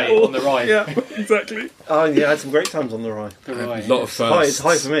sometimes. high. Yeah. On the Rye. Yeah, exactly. Oh yeah, I had some great times on the Rye. The Rye. A lot of High, it's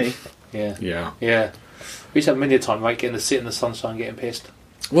firsts. high for me. Yeah. Yeah. Yeah. We used to have many a time, right? Getting to sit in the sunshine, getting pissed.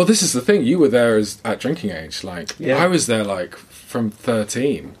 Well, this is the thing. You were there at drinking age. Like, Yeah. I was there like from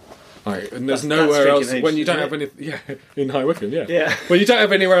 13. Like, and there's That's nowhere drinking else age, when you don't isn't have any. Yeah, in High Wycombe. Yeah. Yeah. Well, you don't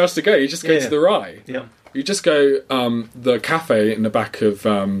have anywhere else to go. You just go Yeah. to the Rye. Yeah. You just go the cafe in the back of.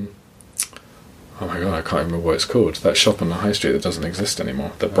 Oh my god, I can't remember what it's called. That shop on the high street that doesn't exist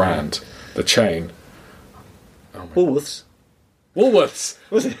anymore. The brand, the chain. Woolworths. Woolworths.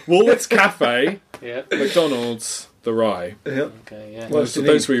 Was it? Woolworths Cafe, Yeah. McDonald's, the Rye. Yeah. Okay, yeah. Well,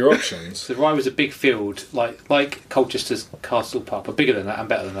 Those were your options. So the Rye was a big field, like Colchester's Castle Pub, but bigger than that and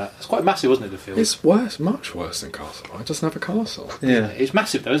better than that. It's quite massive, wasn't it, the field? It's worse, much worse than Castle. It doesn't have a castle. Yeah. It's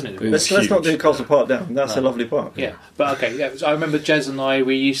massive though, isn't it? It is. Let's not huge. do Castle Park down. That's a lovely park. Yeah, but okay. Yeah, so I remember Jez and I.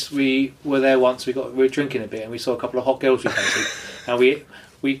 We were there once. We were drinking a bit, and we saw a couple of hot girls we fancied, and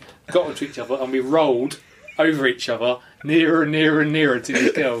we got onto each other, and we rolled over each other nearer and nearer and nearer to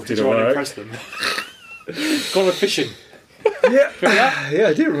these girls to Did it try and work? impress them. Gone a fishing. Yeah. Remember that? Yeah,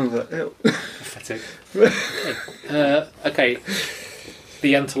 I do remember that. Yeah. Pathetic. Okay.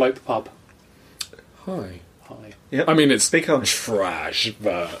 The Antelope Pub. Hi. Hi. I mean, it's Big high. trash,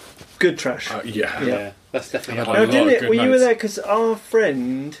 but Good trash. yeah. Yeah, that's definitely I've a had high. a Now, lot didn't of it? good Were you nights. there because our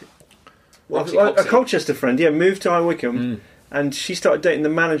friend, Roxy a Coxey. Colchester friend, moved to High Wycombe, and she started dating the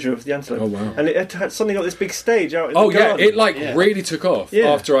manager of the Antelope. Oh, wow. And it had suddenly got this big stage out in Oh the yeah, garden. it Yeah. really took off Yeah.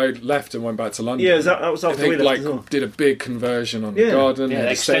 after I left and went back to London. Yeah, that was after they we left as well. did a big conversion on Yeah. the garden. Yeah, they they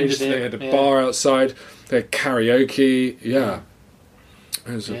had a stage, extended they it, had a yeah. bar outside. They had karaoke. Yeah,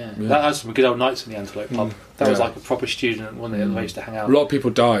 it was Yeah, that had some good old nights in the Antelope Pub. That was Yeah. like a proper student, wasn't it? Where I used to hang out. a lot of people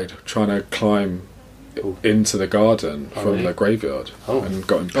died trying to climb into the garden Oh, from really? the graveyard Oh. and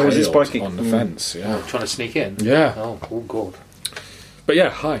got Oh, was it impaled spiky? on the fence. Yeah, Trying to sneak in. yeah. Oh god. But yeah,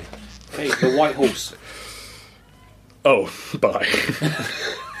 hi. Okay, the white horse. Oh, bye.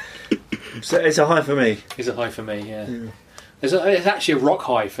 So it's a high for me. Is a high for me, yeah. It's actually a rock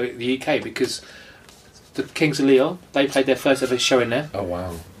high for the UK because the Kings of Leon, they played their first ever show in there. Oh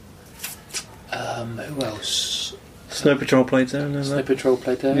wow. Who else? Snow Patrol played there. And Snow Patrol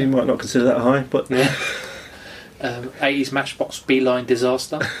played there. You might not consider that high, but Yeah. 80s Matchbox Beeline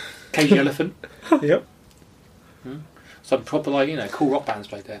Disaster. Cage Elephant. yep. Some proper, cool rock bands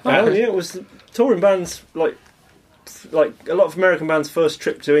played there. Oh yeah, it was touring bands like a lot of American bands' first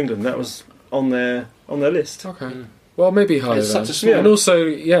trip to England. That was on their list. Okay. Well, maybe hi It's then. such a small- And also,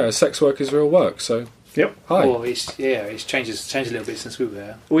 yeah, sex work is real work. So Yep. hi. Oh, it's changed a little bit since we were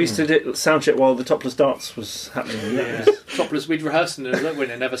there. We used to do sound check while the Topless Darts was happening. And that Yeah. was Topless, we'd rehearsed in it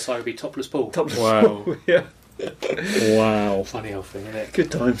when I never saw it be Topless Paul. Topless. Wow. yeah. Wow. Funny old thing, isn't it?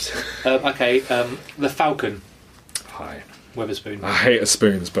 Good times. The Falcon, Hi. Weatherspoon. I hate the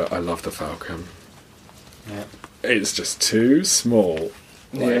spoons, but I love the Falcon. Yeah. It's just too small.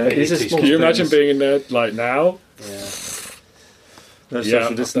 Yeah, it it's is a too small Can you spoons. imagine being in there like now? Yeah. No Yeah,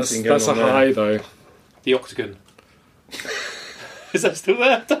 social distancing that's a going on there. high though. The Octagon. Is that still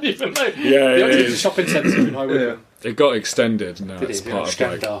there? I don't even know. Yeah, The it Octagon's a is. shopping centre in High Wycombe. It got extended now. Did It's it? part of like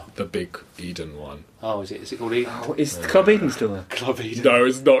Scandal. the big Eden one. Oh, is it? Is it called Eden? Oh, is Club Eden still there? Club Eden? No,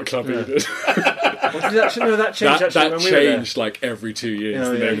 it's not Club Eden. Or did that, no, that changed that actually when we were there. changed like every 2 years.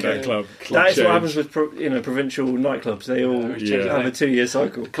 Oh, the yeah, name of okay. that club. That is what changed. happens with provincial nightclubs. They all Yeah, Yeah. have a 2-year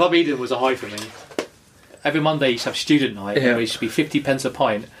cycle. Club Eden was a high for me. Every Monday you used to have student night, Yeah. and it used to be 50 pence a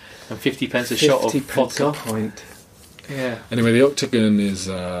pint and 50 pence a shot of 50 pence a vodka. pint. Yeah. Anyway, the Octagon is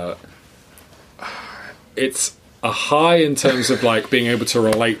it's a high in terms of like being able to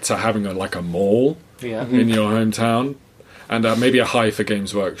relate to having a mall Yeah. in your hometown, and maybe a high for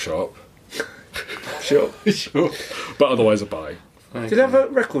Games Workshop, Sure. Sure. but otherwise a buy. Did they have a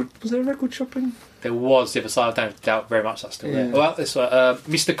record? Was there a record shop in? There was the other side. I don't doubt very much that's still there. Yeah. Well, this one,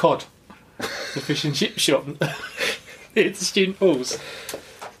 Mr. Cod, the fish and chip shop. It's the student halls.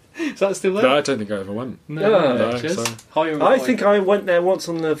 Is that still there? No, I don't think I ever went. No, no, Cheers. so- Higher or I high? think I went there once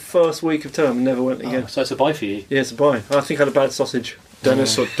on the first week of term and never went again. Oh, so it's a buy for you. Yeah, it's a buy. I think I had a bad sausage.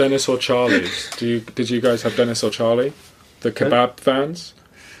 Dennis or Charlie's? Did you guys have Dennis or Charlie? The kebab fans?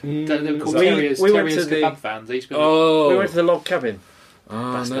 They were called We- Terriers, we went Terriers to the- kebab fans. They used to be Oh, We went to the log cabin.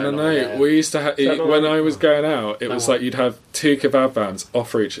 no. no longer there. We used to have that not when on- I was going out. It No was one. like you'd have two kebab vans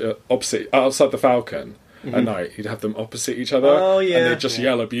opposite outside the Falcon at night. You'd have them opposite each other. Oh, yeah. and they'd just Yeah.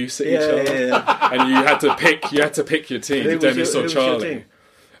 yell abuse at Yeah, each other. yeah, yeah. And you had to pick your team, Who was Dennis your- or who was your Charlie.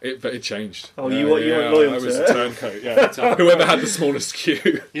 team? But it changed. Oh, you weren't loyal I to was it? a turncoat. Yeah, whoever had the smallest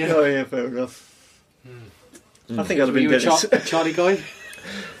queue. Yeah. Oh, yeah, fair enough. I think I'd have Were been you a Dennis. Charlie guy?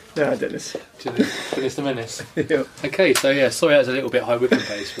 No, Dennis. Dennis the Menace. Yeah. Okay, so yeah, sorry that was a little bit High Wycombe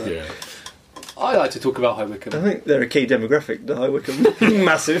based, but Yeah. I like to talk about High I Wycombe. think they're a key demographic, the High Wycombe.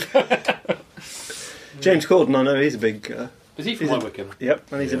 Massive. James Corden, I know he's a big. Is he from Is it- High Wycombe?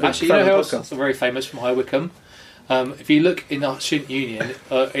 Yep, and he's a big Actually, you fan know who of else podcasts. is very famous from High Wycombe? If you look in our student union,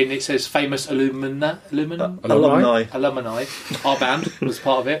 and it says famous alumni, Alumni. alumni. Our band was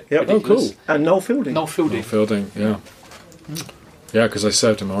part of it. Yep. Oh, Ridiculous. cool. And Noel Fielding. Noel Fielding. Noel Fielding, yeah. Yeah, because I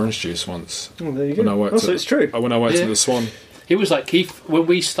served him orange juice once. Oh, there you When I go. worked Oh, so at- it's true. When I worked Yeah. at the Swan. He was like Keith when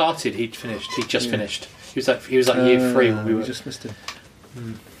we started. He'd finished. He'd just finished. He was like year 3 when we were. just missed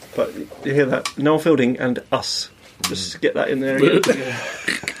him. But you hear that? Noel Fielding and us. Just get that in there again.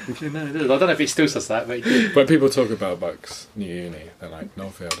 No, I don't know if he still says that, but he did. When people talk about Bucks New Uni, they're like, Noel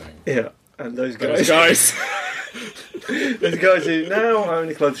Fielding. Yeah. And those Those guys. guys. Those guys who now own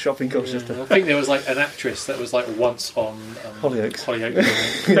a clothes shop in Colchester. I think there was like an actress that was like once on Hollyoaks.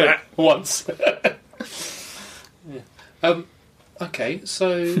 Hollyoaks. Once. Yeah. Okay,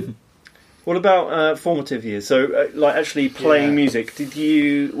 so What about formative years? So, like actually playing Yeah. music.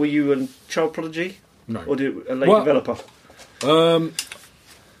 Were you a child prodigy No. or a late Well- developer?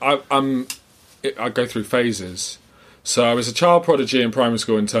 I go through phases. So I was a child prodigy in primary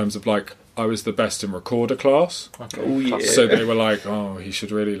school in terms of like I was the best in recorder class. Oh yeah. So they were like, "Oh, he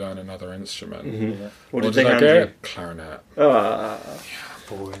should really learn another instrument." What What did did they I hand get? Clarinet. you? Ah,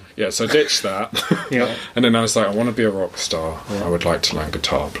 boring. Yeah, so I ditched that, yeah. and then I was like, "I want to be a rock star. I would like to learn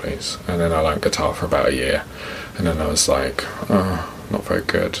guitar, please." And then I learned guitar for about a year, and then I was like, "Oh, not very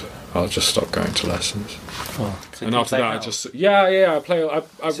good. I'll just stop going to lessons." So And you after play that, I now? just I play.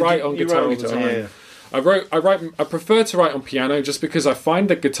 I So write you- on you guitar write all on the guitar, time. yeah. I prefer to write on piano just because I find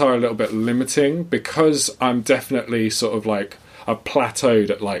the guitar a little bit limiting because I'm definitely sort of like I've plateaued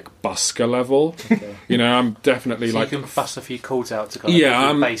at like busker level. Okay. You know, I'm definitely So like you can bust a few chords out to kind of yeah, give you a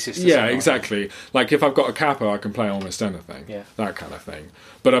I'm, basis to yeah, sound like. exactly. Like if I've got a capo, I can play almost anything. Yeah. That kind of thing.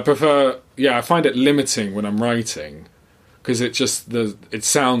 But I prefer, yeah, I find it limiting when I'm writing because it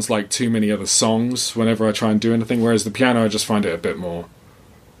sounds like too many other songs whenever I try and do anything. Whereas the piano, I just find it a bit more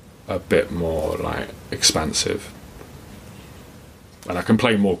like expansive, and I can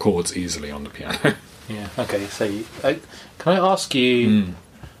play more chords easily on the piano. Yeah. Okay. So, can I ask you?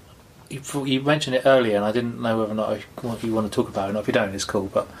 You mentioned it earlier, and I didn't know whether or not what you want to talk about it. Or if you don't, it's cool.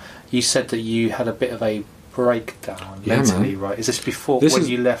 But you said that you had a bit of a breakdown Yeah, mentally, man. right? Is this before This when is-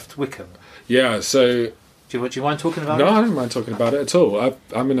 you left Wickham? Yeah, so Do you mind talking about no, it? I don't mind talking about it at all.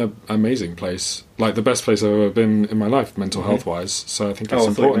 I'm in an amazing place, like the best place I've ever been in my life, mental health wise. So I think it's Oh,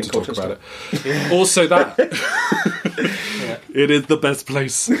 I thought you important to meant talk about it. Yeah. Also, that Yeah. it is the best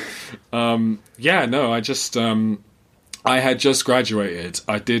place. Yeah, no, I just I had just graduated.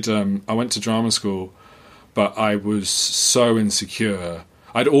 I went to drama school, but I was so insecure.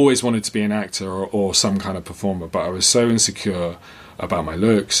 I'd always wanted to be an actor or some kind of performer, but I was so insecure about my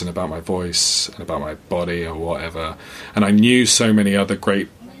looks and about my voice and about my body or whatever. And I knew so many other great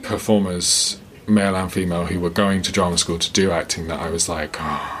performers, male and female, who were going to drama school to do acting that I was like,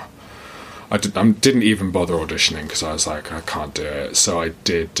 oh. I didn't even bother auditioning because I was like, I can't do it. So I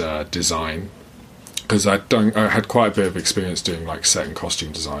did design because I had quite a bit of experience doing like set and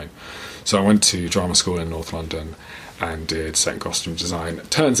costume design. So I went to drama school in North London and did set and costume design.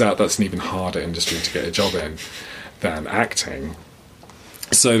 It turns out that's an even harder industry to get a job in than acting.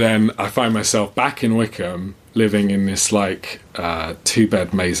 So then I find myself back in Wickham, living in this like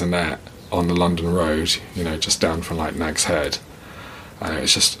 2-bed maisonette on the London Road, you know, just down from like Nag's Head, and it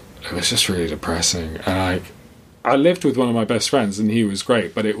was just really depressing. And I lived with one of my best friends, and he was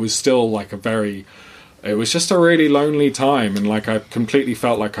great, but it was still like it was just a really lonely time, and like I completely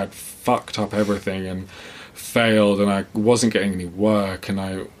felt like I'd fucked up everything and failed, and I wasn't getting any work,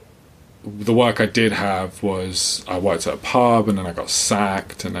 and the work I did have was I worked at a pub, and then I got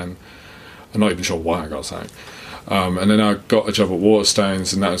sacked, and then I'm not even sure why I got sacked. And then I got a job at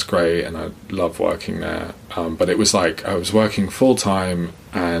Waterstones, and that was great, and I loved working there. But it was like I was working full time,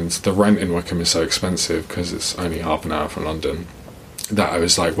 and the rent in Wickham is so expensive because it's only half an hour from London, that I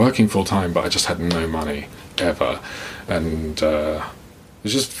was like working full time, but I just had no money ever, and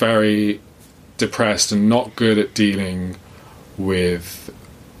was just very depressed and not good at dealing with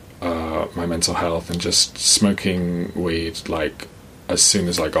my mental health, and just smoking weed like as soon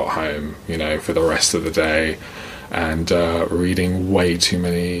as I got home, you know, for the rest of the day, and reading way too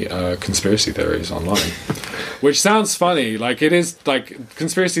many conspiracy theories online. Which sounds funny, like it is, like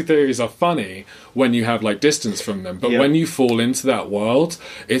conspiracy theories are funny when you have like distance from them, but Yeah. when you fall into that world,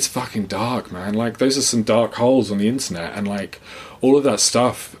 it's fucking dark, man. Like those are some dark holes on the internet, and like all of that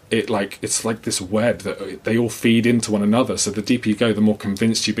stuff, it's like this web that they all feed into one another. So the deeper you go, the more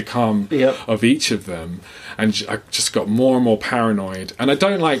convinced you become Yep. of each of them. And I just got more and more paranoid. And I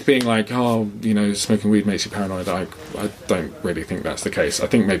don't like being like, oh, you know, smoking weed makes you paranoid. I don't really think that's the case. I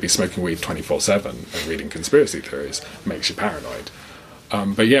think maybe smoking weed 24/7 and reading conspiracy theories makes you paranoid.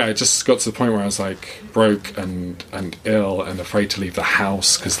 But yeah, it just got to the point where I was like broke and ill and afraid to leave the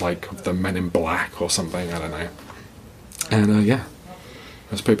house because like of the Men in Black or something. I don't know. And yeah,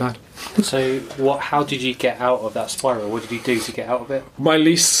 it was pretty bad. So, how did you get out of that spiral? What did you do to get out of it? My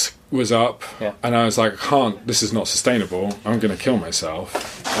lease was up, Yeah. and I was like, this is not sustainable. I'm going to kill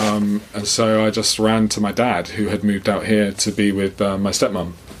myself. And so I just ran to my dad, who had moved out here to be with my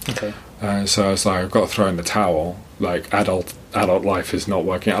stepmom. Okay. So I was like, I've got to throw in the towel. Like, adult life is not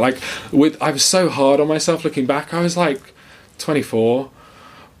working out. Like, I was so hard on myself looking back. I was like 24,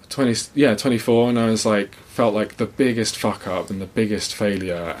 and I was like, felt like the biggest fuck up and the biggest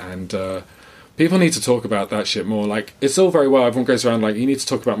failure. And people need to talk about that shit more. Like, it's all very well, everyone goes around like, you need to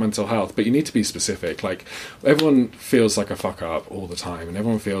talk about mental health, but you need to be specific. Like, everyone feels like a fuck up all the time, and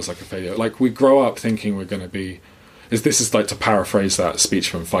everyone feels like a failure. Like, we grow up thinking we're going to be... This is like, to paraphrase that speech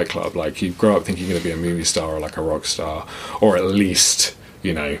from Fight Club, like, you grow up thinking you're going to be a movie star or like a rock star, or at least,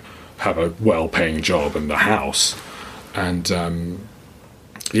 you know, have a well-paying job and a house. And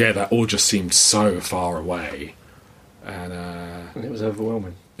yeah, that all just seemed so far away, and And it was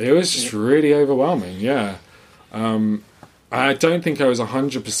overwhelming. it was just really overwhelming. Yeah, I don't think I was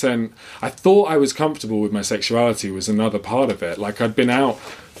 100%. I thought I was comfortable with my sexuality was another part of it. Like, I'd been out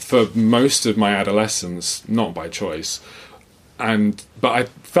for most of my adolescence, not by choice, but I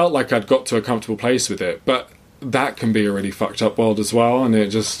felt like I'd got to a comfortable place with it. But that can be a really fucked up world as well, and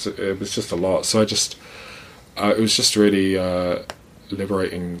it was just a lot. So it was just really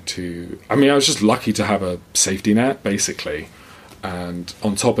liberating to... I mean, I was just lucky to have a safety net, basically. and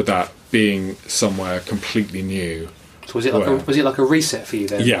on top of that, being somewhere completely new. So was it like a reset for you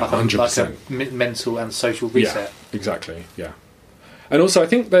then? Yeah, like 100%. Like a mental and social reset. Yeah, exactly. Yeah, and also I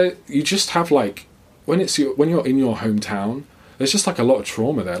think that you just have like when you're in your hometown, there's just like a lot of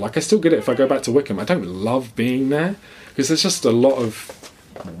trauma there. Like I still get it if I go back to Wickham. I don't love being there because there's just a lot of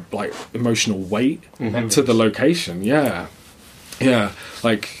like emotional weight to the location. Yeah,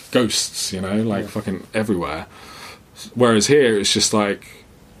 like ghosts, like fucking everywhere. Whereas here, it's just like.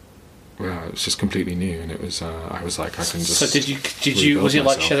 Yeah, it was just completely new, and it was. I was like, I can just. So did you? Was it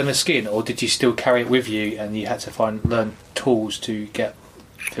like shedding the skin, or did you still carry it with you, and you had to learn tools to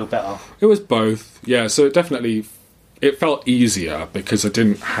feel better? It was both. Yeah, so it felt easier because I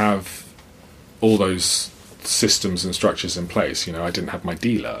didn't have all those systems and structures in place. I didn't have my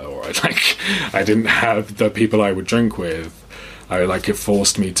dealer, or I didn't have the people I would drink with. It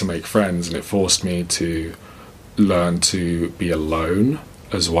forced me to make friends, and it forced me to learn to be alone.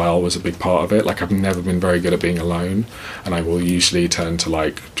 As well was a big part of it. Like I've never been very good at being alone, and I will usually turn to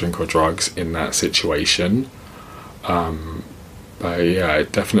like drink or drugs in that situation. But yeah,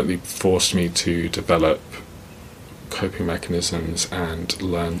 it definitely forced me to develop coping mechanisms and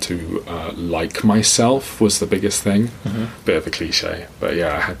learn to like myself was the biggest thing. Bit of a cliche, but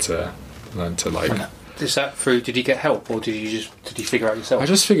yeah, I had to learn to like. Is that through? Did you get help, or did you figure out yourself? I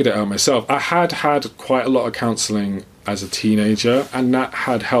just figured it out myself. I had quite a lot of counselling as a teenager, and that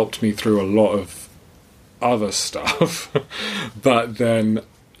had helped me through a lot of other stuff. But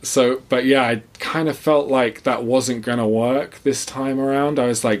yeah, I kind of felt like that wasn't going to work this time around. I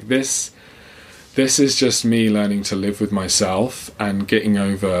was like, this is just me learning to live with myself and getting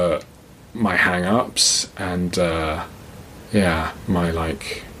over my hang-ups and my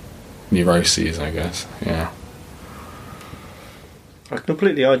like neuroses, I guess. Yeah, I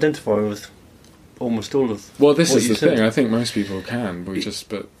completely identify with almost all of. Well, this what is you the said. thing. I think most people can.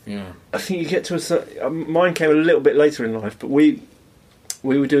 But yeah. I think you get to a certain. Mine came a little bit later in life, but we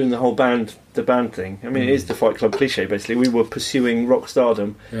were doing the whole band thing. I mean, it is the Fight Club cliche. Basically, we were pursuing rock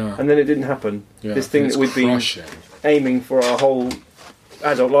stardom, Yeah. and then it didn't happen. Yeah. This thing It's that we'd crushing. been aiming for our whole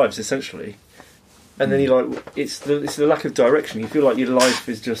adult lives, essentially. And then you like it's the lack of direction. You feel like your life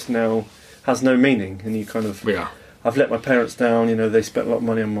is just now has no meaning, and you kind of. Yeah. I've let my parents down. They spent a lot of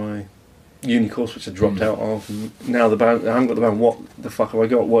money on my uni course, which I dropped out of. And now the band, I haven't got the band. What the fuck have I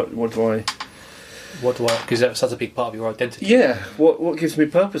got? What do I? Because that's such a big part of your identity. Yeah. What gives me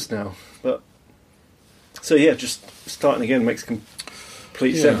purpose now? But so yeah, just starting again makes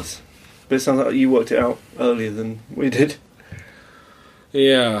complete sense. But it sounds like you worked it out earlier than we did.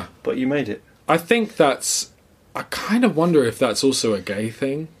 Yeah. But you made it. I think I kind of wonder if that's also a gay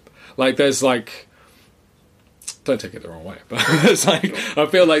thing. Like, there's like, don't take it the wrong way, but there's like, I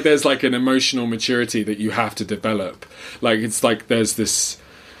feel like there's like an emotional maturity that you have to develop. Like, it's like there's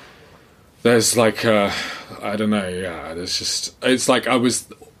like, I don't know, yeah, it's like I was,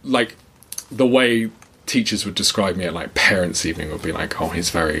 like, the way teachers would describe me at like parents' evening would be like, oh, he's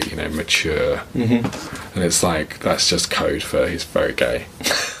very, mature. And it's like, that's just code for he's very gay.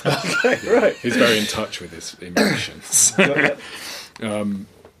 Okay, right. He's very in touch with his emotions. Got that.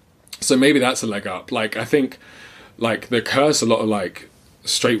 So maybe that's a leg up. Like, I think, like, the curse a lot of, like,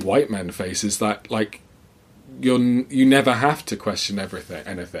 straight white men face is that, like, you never have to question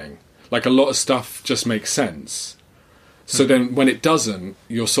anything. Like, a lot of stuff just makes sense. So then when it doesn't,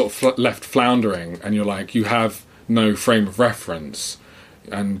 you're sort of left floundering, and you're like, you have no frame of reference.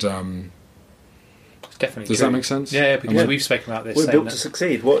 And, It's definitely does true. that make sense? Yeah, because Yeah. we've spoken about this. We're saying built that to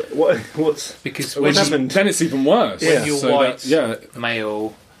succeed. What's because what when happened? Then it's even worse. When you're So white, that-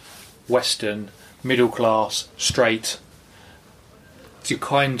 male, Western, middle class, straight, you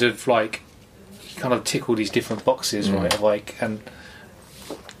kind of tick all these different boxes, right? Like, and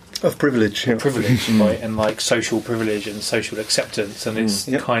Of privilege. Yeah. privilege, right? And like social privilege and social acceptance, and it's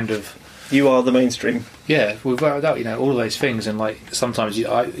Yep. kind of You are the mainstream. yeah, without doubt, all of those things, and like sometimes we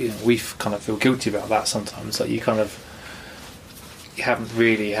kind of feel guilty about that. Sometimes, like you haven't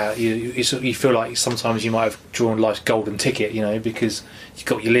really had you feel like sometimes you might have drawn life's golden ticket, because you've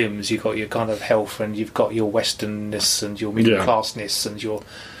got your limbs, you've got your kind of health, and you've got your westernness and your middle classness and your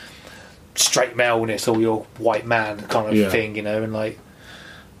straight maleness or your white man kind of thing, and like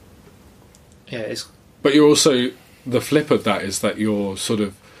it's. But you're also, the flip of that is that you're sort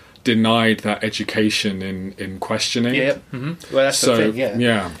of denied that education in questioning. Yeah, well, that's So, the thing.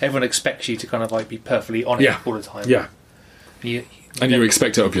 yeah. Everyone expects you to kind of like be perfectly honest Yeah. all the time. Yeah. You, And you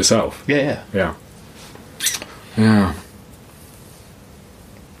expect it of yourself. yeah. Yeah. Yeah.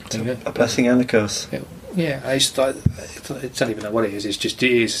 A blessing and a curse. Yeah, I don't even know what it is. It's just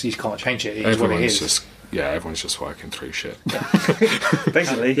it is. You can't change it. It is what it Everyone's is. just everyone's just working through shit.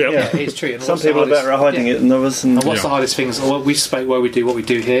 Basically, Yeah. yeah. It's true. And Some what's the people are hardest- better at hiding yeah. it than others. And And what's the Yeah. hardest things? Well, we spoke where we do what we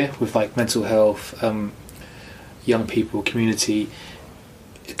do here with like mental health, young people, community,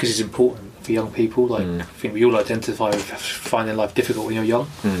 because it's important for young people. Like I think we all identify with finding life difficult when you're young.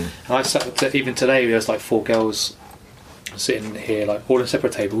 And I sat even today. There's like 4 girls sitting here, like all in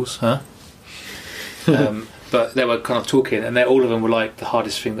separate tables, but they were kind of talking, and all of them were like, the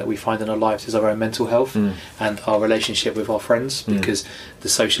hardest thing that we find in our lives is our own mental health and our relationship with our friends, because the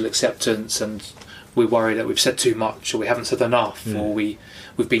social acceptance, and we worry that we've said too much or we haven't said enough, or we've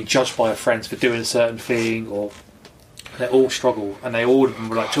been judged by our friends for doing a certain thing, or they all struggle, and all of them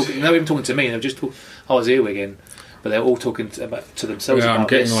were like talking. They weren't even talking to me. They were just talking. I was earwigging, but they're all talking to themselves Yeah, about I'm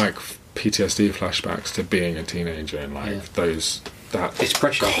getting this. like PTSD flashbacks to being a teenager and like that It's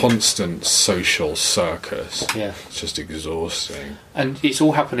pressure. constant social circus. Yeah. It's just exhausting. And it's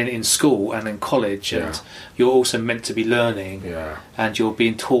all happening in school and in college, and Yeah. you're also meant to be learning, Yeah. and you're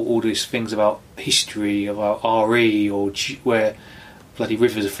being taught all these things about history, about RE, or where bloody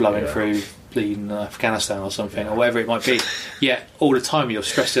rivers are flowing Yeah. through bleeding Afghanistan or something, or whatever it might be. Yet all the time you're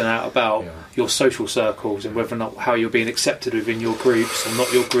stressing out about your social circles and whether or not how you're being accepted within your groups or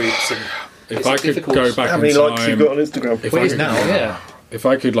not your groups. And If it's I could difficult. go back how in many time, likes you've got on Instagram? if Well, I it is could- now, yeah. If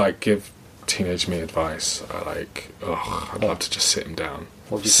I could like give teenage me advice, I'd love to just sit him down,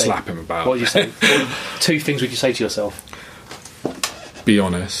 What would you say? slap him about. What would you say? 2 things would you say to yourself? Be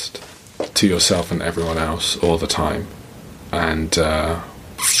honest to yourself and everyone else all the time, and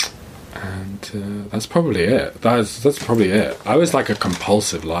that's probably it. That's probably it. I was like a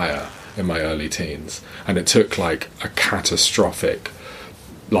compulsive liar in my early teens, and it took like a catastrophic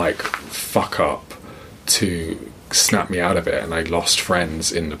like fuck up to snap me out of it, and I lost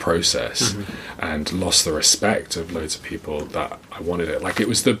friends in the process and lost the respect of loads of people that I wanted it. Like it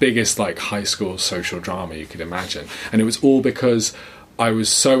was the biggest like high school social drama you could imagine, and it was all because I was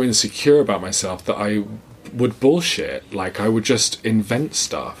so insecure about myself that I would bullshit. Like I would just invent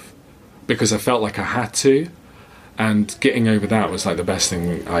stuff because I felt like I had to, and getting over that was like the best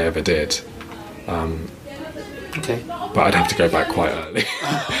thing I ever did. Okay. But I'd have to go back quite early.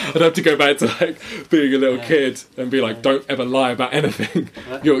 I'd have to go back to like being a little kid and be like, don't ever lie about anything.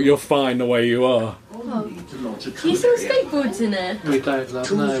 You're fine the way you are. Do you still skateboards in there? We don't, love.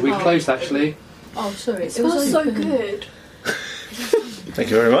 No, we closed actually. Oh, sorry. It smells so good. Thank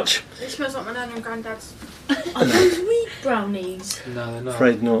you very much. It smells like my nan and granddad's. Are those wheat brownies? No, they're not.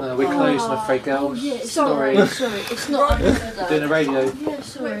 Afraid not. No, we're closed, I'm afraid, girls. Yeah, Sorry. sorry. It's not under that. Doing a radio. Yeah,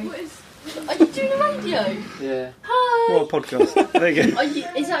 sorry. What is? Are you doing a radio? Yeah. Hi. What a podcast. There you go.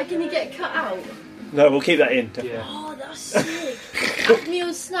 Is that going to get cut out? No, we'll keep that in. Definitely. Yeah. Oh, that's sick. Add me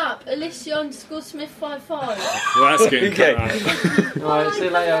on Snap, Alicia_Smith55. Well, that's getting Okay. cut out. Right, see you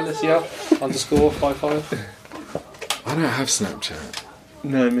later, Alicia. _55. I don't have Snapchat.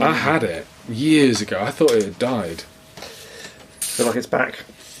 No, me. I had it years ago. I thought it had died. feel like it's back.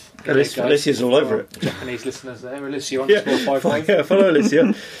 There you go. Alicia's all over it. Japanese listeners there. Alicia Yeah, _55. yeah, follow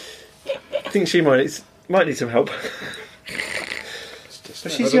Alicia. I think she might need some help. But I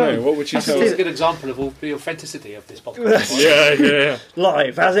she's don't know. young. What would you This tell? is a good example of all the authenticity of this podcast. Yeah.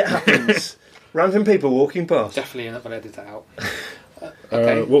 Live, as it happens. Random people walking past. Definitely not going to edit that out.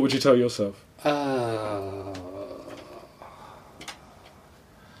 Okay. What would you tell yourself?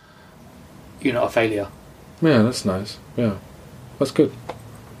 You're not a failure. Yeah, that's nice. Yeah, that's good.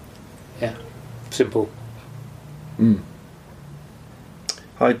 Yeah. Simple.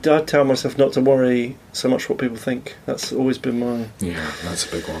 I tell myself not to worry so much what people think. That's always been my... Yeah, that's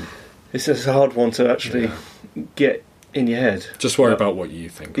a big one. It's just a hard one to actually get in your head. Just worry about what you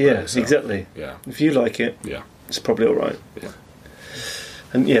think. about Yeah, yourself. exactly. Yeah, If you like it, yeah, it's probably all right. yeah.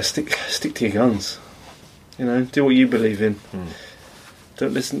 And yeah, stick to your guns. You know, do what you believe in.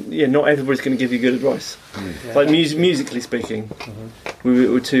 Don't listen. Yeah, not everybody's going to give you good advice. Yeah. Like musically speaking, we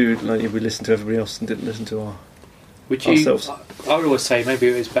were too like we listened to everybody else and didn't listen to our. Would you? ourselves. I would always say maybe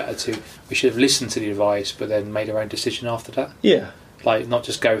it was better to. We should have listened to the advice, but then made our own decision after that. Yeah, Like not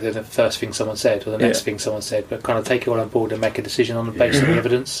just go with the first thing someone said or the next Yeah. thing someone said, but kind of take it all on board and make a decision on the basis of the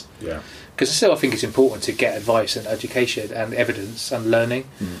evidence. Yeah. Because still, I think it's important to get advice and education and evidence and learning.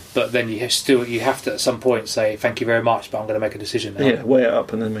 But then you have to at some point say thank you very much, but I'm going to make a decision now. yeah, weigh it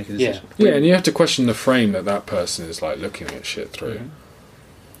up and then make a decision. Yeah, and you have to question the frame that person is like looking at shit through.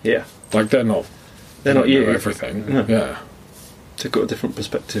 Yeah, Like they're not they're not they don't you. know everything. No. Yeah. They've got a different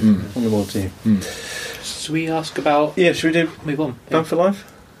perspective on the world to you. Should we ask about? Yeah, should we do Move on. Band for Life?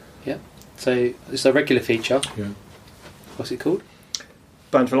 So it's a regular feature. Yeah. What's it called?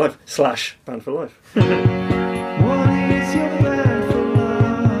 Band for Life / Band for Life. What is your plan for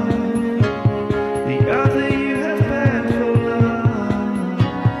love? The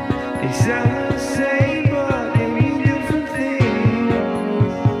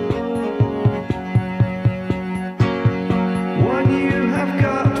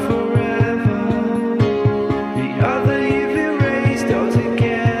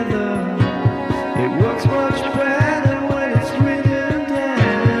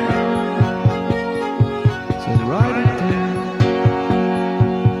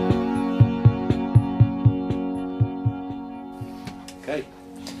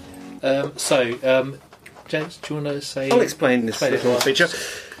Gents, do you want to say? I'll explain this Explain it. little feature.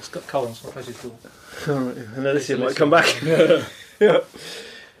 It's got columns. So I suppose it's all- Alright, and Alicia might come back. Yeah.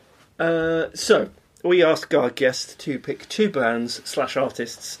 So, we ask our guests to pick 2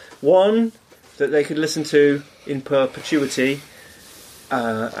 bands/artists. One that they could listen to in perpetuity,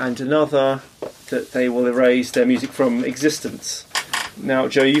 and another that they will erase their music from existence. Now,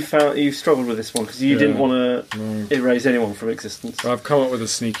 Joe, you struggled with this one because you didn't want to erase anyone from existence. I've come up with a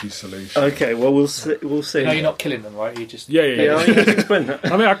sneaky solution. Okay, well, we'll see. No, you're not killing them, right? You just Yeah. Yeah, I need to explain that.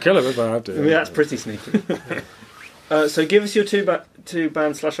 I mean, I'll kill him if I have to. I mean, that's pretty sneaky. So give us your 2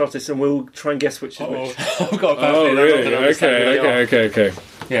 band/artists and we'll try and guess which is which. I've got a bad Oh, feeling I'm not really? gonna understand who they are. Okay.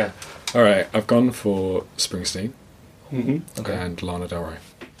 Yeah. All right, I've gone for Springsteen Mm-hmm. and Lana Del Rey.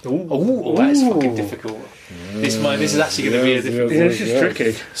 Oh, that's fucking difficult. This is actually going to be a difficult. Yeah, this is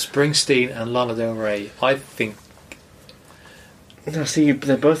tricky. Springsteen and Lana Del Rey. I think. No, see,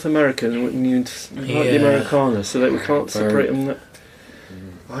 they're both American, and you like the Americana, so that we can't separate them.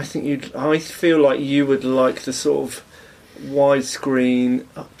 I feel like you would like the sort of widescreen,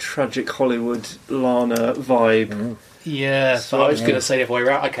 tragic Hollywood Lana vibe. Yeah, So but I was yeah. going to say the other way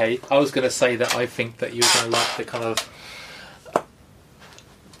around. Okay, I was going to say that I think that you're going to like the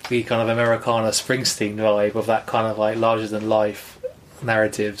kind of Americana Springsteen vibe of that kind of like larger than life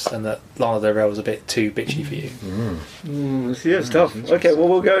narratives, and that Lana Del Rey was a bit too bitchy for you. Yeah, it's tough. Okay, well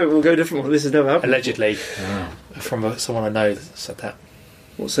we'll go different. This has never happened. Allegedly, from someone I know that said that.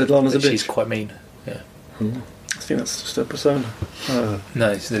 What said Lana's a That she's bitch? quite mean. Yeah. I think that's just a persona.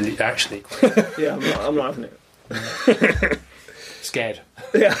 No, it's actually Yeah, I'm not having it. scared.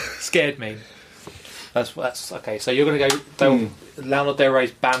 Yeah. Scared mean. That's okay. So you're going to go Lana Del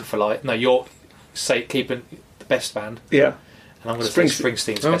Rey's band for life. No, you're keeping the best band, Yeah. and I'm going to say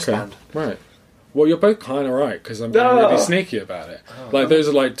Springsteen's best band. Right. Well, you're both kind of right because I'm being really sneaky about it. Like those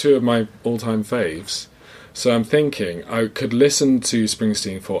are like 2 of my all-time faves. So I'm thinking I could listen to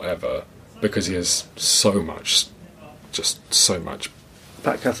Springsteen forever because he has so much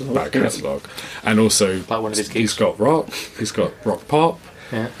Back catalogue. back catalogue, and also Like one of his he's gigs. got rock, he's got rock pop,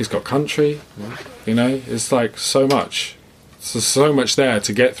 Yeah. he's got country. You know, it's like so much. There's so much there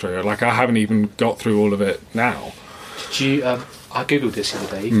to get through. Like I haven't even got through all of it now. Did you? I googled this the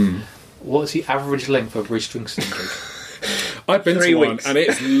other day. What's the average length of a Bruce Springsteen gig? I've been 3 to one weeks. and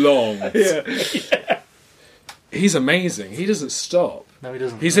it's long. Yeah. He's amazing. He doesn't stop. No, he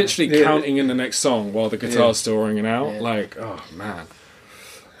doesn't. He's no. literally Yeah. counting in the next song while the guitar's still ringing out. Yeah. Like, oh man.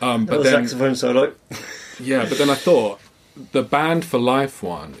 But But then, saxophone solo. but then I thought the Band for Life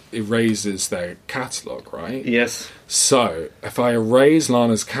one erases their catalogue, right? Yes. So if I erase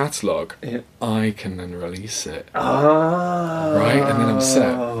Lana's catalogue, Yeah. I can then release it, Ah. right? And then I'm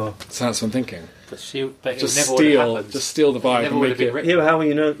set. So that's what I'm thinking. But Just it never would have happened. steal the vibe Never and would make have been it. written. Yeah, but how will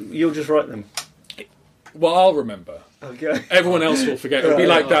you know? You'll just write them. Well, I'll remember. Okay. Everyone else will forget. It'll be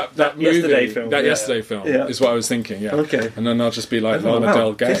like that movie, Yesterday film, that yeah. Yesterday film. Yeah. Is what I was thinking. Yeah. Okay. And then I'll just be like Oh, Lana wow,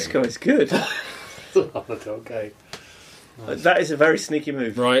 Del Gay. This guy's good. Okay. That is a very sneaky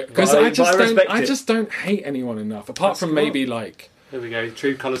move. Right, because But I just respect don't. I it. just don't hate anyone enough. Apart from not- maybe like Here we go.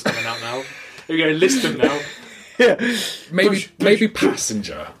 True Colours coming out now. Here we go. List them now. maybe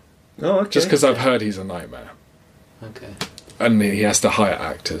Passenger, Oh, okay. just because I've heard he's a nightmare, Okay. and he has to hire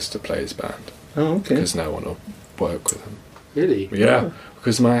actors to play his band Oh, okay. because no one will work with him. Really? Yeah,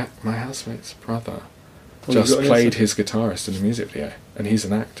 because my housemate's brother Oh, just you've got an played answer. his guitarist in a music video, and he's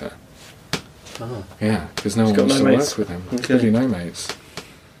an actor. Oh. Yeah, because no one got wants no to mates. work with him. Okay. Really, no mates.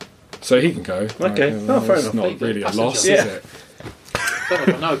 So he can go. Okay. Oh, fair it's enough. not really a Passenger. loss, Yeah. is it? I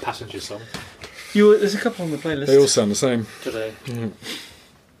don't know a Passenger song There's a couple on the playlist. They all sound the same. today. Mm.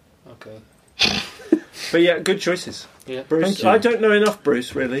 Okay. But yeah, good choices. Yeah. Bruce. Thank you. I don't know enough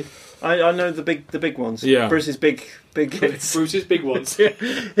Bruce really. I know the big ones. Yeah. Bruce's big hits. Bruce's big ones.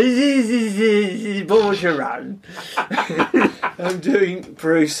 Balls around. I'm doing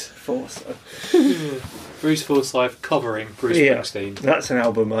Bruce Forsyth. Bruce Forsyth covering Bruce Yeah. Springsteen. That's an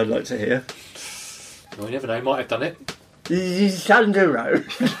album I'd like to hear. Well, you never know. Might have done it. Thunder Road.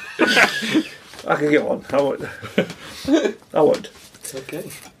 I can get one. I won't. I won't. Okay.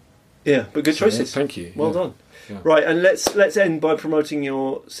 Yeah, but good choices. Thank you. Well Yeah. done. Yeah. Right, and let's end by promoting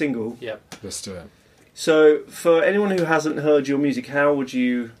your single. Yeah. Let's do it. So, for anyone who hasn't heard your music, how would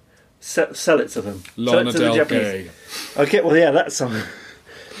you sell it to them? Sell Lana it to the Del Japanese. Gay. Okay, well, yeah, that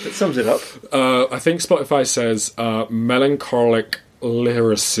sums it up. I think Spotify says melancholic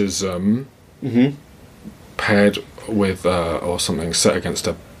lyricism paired with or something set against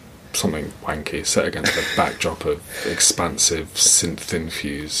something wanky set against a backdrop of expansive synth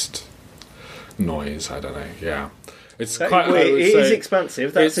infused noise. I don't know. Yeah, It's That- quite. well, I would it is say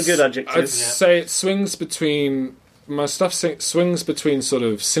expansive. That's a it's- good adjective. I'd say it swings between my stuff. Swings between sort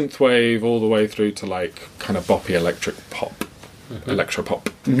of synthwave all the way through to like kind of boppy electric pop, electro pop,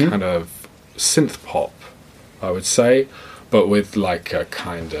 kind of synth pop. I would say, but with like a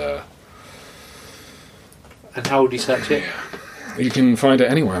kind of. And how would you search it? You can find it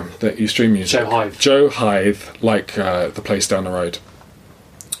anywhere that you stream music. Joe Hive. Joe Hive, like the place down the road.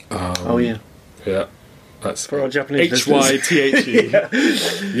 Oh yeah, Yeah, that's for our Japanese listeners.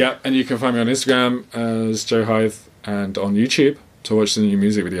 HYTHE. Yeah, and you can find me on Instagram as Joe Hythe and on YouTube to watch the new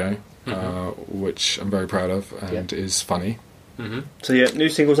music video, which I'm very proud of and is funny. So yeah, new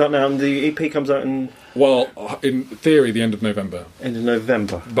singles out now, and the EP comes out in Well, in theory, the end of November, end of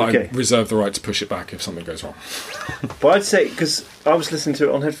November. but Okay, I reserve the right to push it back if something goes wrong. but I'd say because I was listening to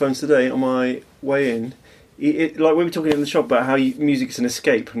it on headphones today on my way in. Like we were talking in the shop about how music's an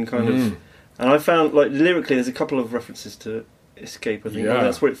escape and kind of, and I found like lyrically there's a couple of references to escape. I think Yeah.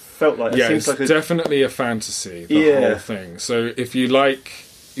 that's what it felt like. It Yeah, seems it's like a, definitely a fantasy, the Yeah. whole thing. So if you like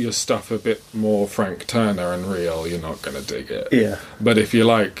your stuff a bit more Frank Turner and real, you're not going to dig it. yeah, But if you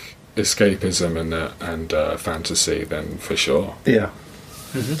like escapism and fantasy, then for sure. yeah.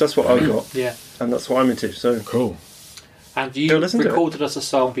 That's what I got, Yeah. and that's what I'm into. So Cool. And Go you listen to it. recorded us a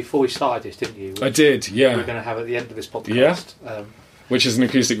song before we started this, didn't you? I did, We were yeah. going to have at the end of this podcast. Yeah. Which is an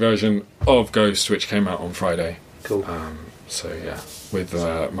acoustic version of Ghost, which came out on Friday. Cool. So yeah, with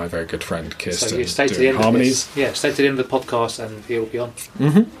my very good friend Kirsten So you stay to the doing end harmonies. of this. Yeah, stay to the end of the podcast and it will be on.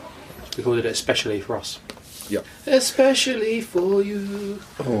 Mm-hmm. Recorded it especially for us. Yep. Especially for you.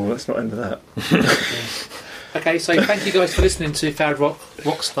 oh, let's not end with that. Okay, so thank you guys for listening to Fad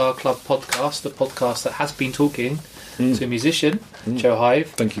Rockstar Club podcast, the podcast that has been talking to a musician, Joe Hive,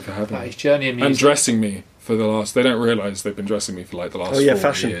 Thank you for having about me. his journey in music. And dressing me for the last. They don't realise they've been dressing me for like the last 4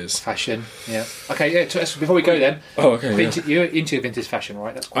 fashion. years. Fashion, yeah. Okay, yeah. So before we go, then, Oh, okay. Yeah. you're into vintage fashion,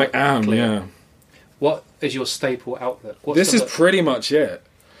 right? That's I quite am. clear. Yeah. What is your staple outlet? What's This the- is pretty much it.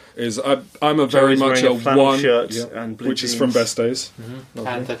 I'm a very Joey's much wearing a flannel one, shirt yeah, and blue which is jeans. from Best Days,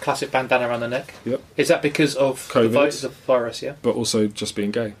 and the classic bandana around the neck. Yep. Is that because of COVID. the virus? Yeah. but also just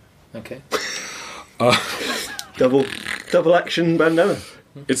being gay. Okay. Double action bandana.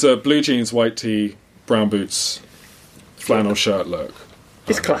 It's a blue jeans, white tee, brown boots, flannel shirt look.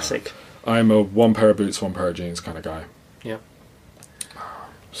 It's classic. I'm a one pair of boots, one pair of jeans kind of guy. Yeah.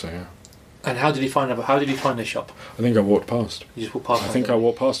 So yeah, And how did you find the shop? I think I walked past. You just walked past. I think I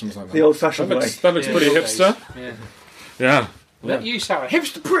walked past and was like, The old-fashioned that way. looks pretty hipster. Yeah. Yeah. That you Sarah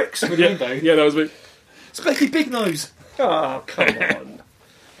hipster pricks with the Yeah, window. yeah, that was me. Specky big nose. Oh, come on.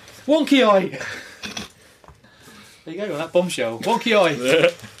 Wonky eye. There you go, on that bombshell. Wonky eye.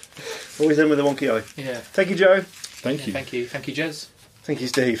 Always in with a wonky eye. Yeah. Thank you, Joe. Thank you. Thank you. Thank you, Jez. Thank you,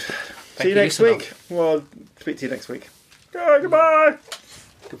 Steve. Thank See you you, next listener. week. Well, I'll speak to you next week. Goodbye.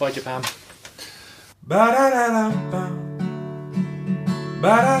 Goodbye, Japan. Ba-da-da-da-bum.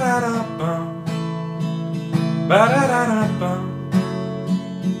 Ba-da-da-da-bum. Ba-da-da-da-bum.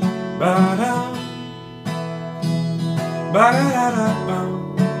 Ba-dum. Ba-da-da-da-bum.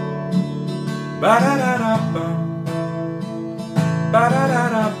 Ba-da-da-da-bum.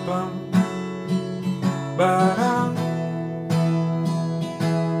 Ba-da-da-da-bum. Ba-dum.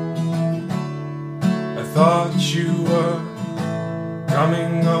 I thought you were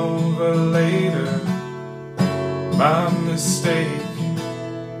coming over later. My mistake,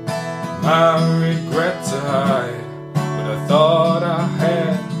 my regret to hide. But I thought I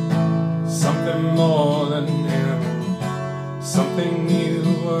had something more than him, something you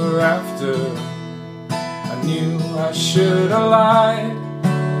were after. I knew I should have lied.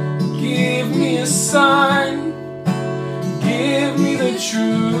 Give me a sign, give me the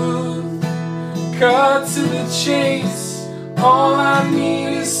truth. Cut to the chase, all I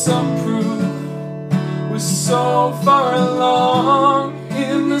need is some proof. We're so far along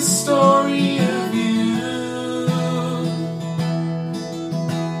in the story of you.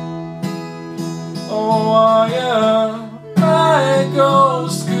 Oh, yeah, my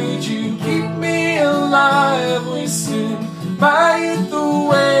ghost, could you keep me alive? Wasting my youth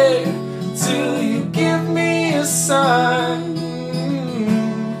away till you give me a sign.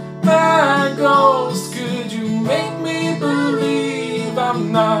 My ghost, could you make me believe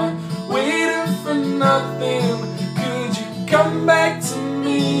I'm not waiting for nothing? Could you come back to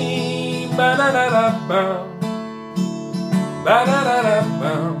me? Ba-da-da-da-bum.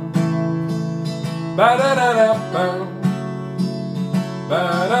 Ba-da-da-da-bum. Ba-da-da-da-bum.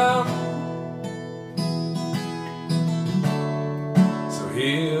 Ba-dum. So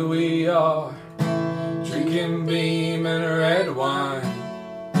here we are, drinking Beam and red wine.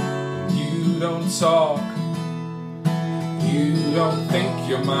 You don't talk, You don't think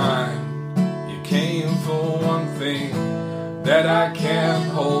you're mine. You came for one thing that I can't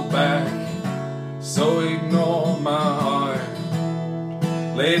hold back, so ignore my heart.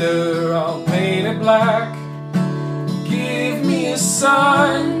 Later I'll paint it black. Give me a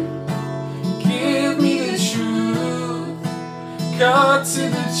sign, give me the truth. Cut to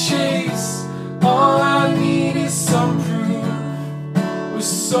the chase, all I need is some proof. We're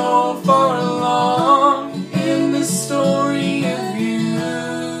so far along in the story of you.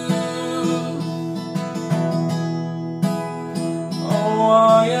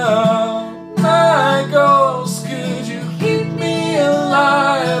 Oh yeah, my ghost, could you keep me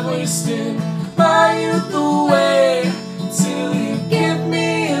alive? Wasting my youth away till you give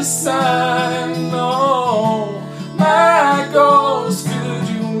me a sign. Oh, my ghost, could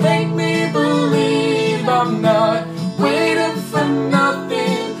you make me believe I'm not waiting for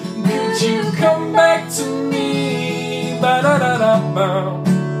nothing? Could you come back to me? Ba-da-da-da-bow,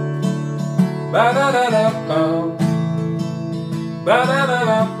 ba-da-da-da-bow,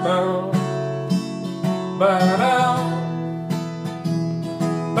 ba-da-da-da-bow, ba-da,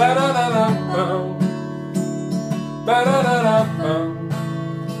 ba-da-da-da-bow, ba-da-da-da-bow,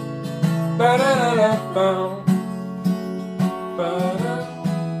 ba-da-da-da-bow, ba-da.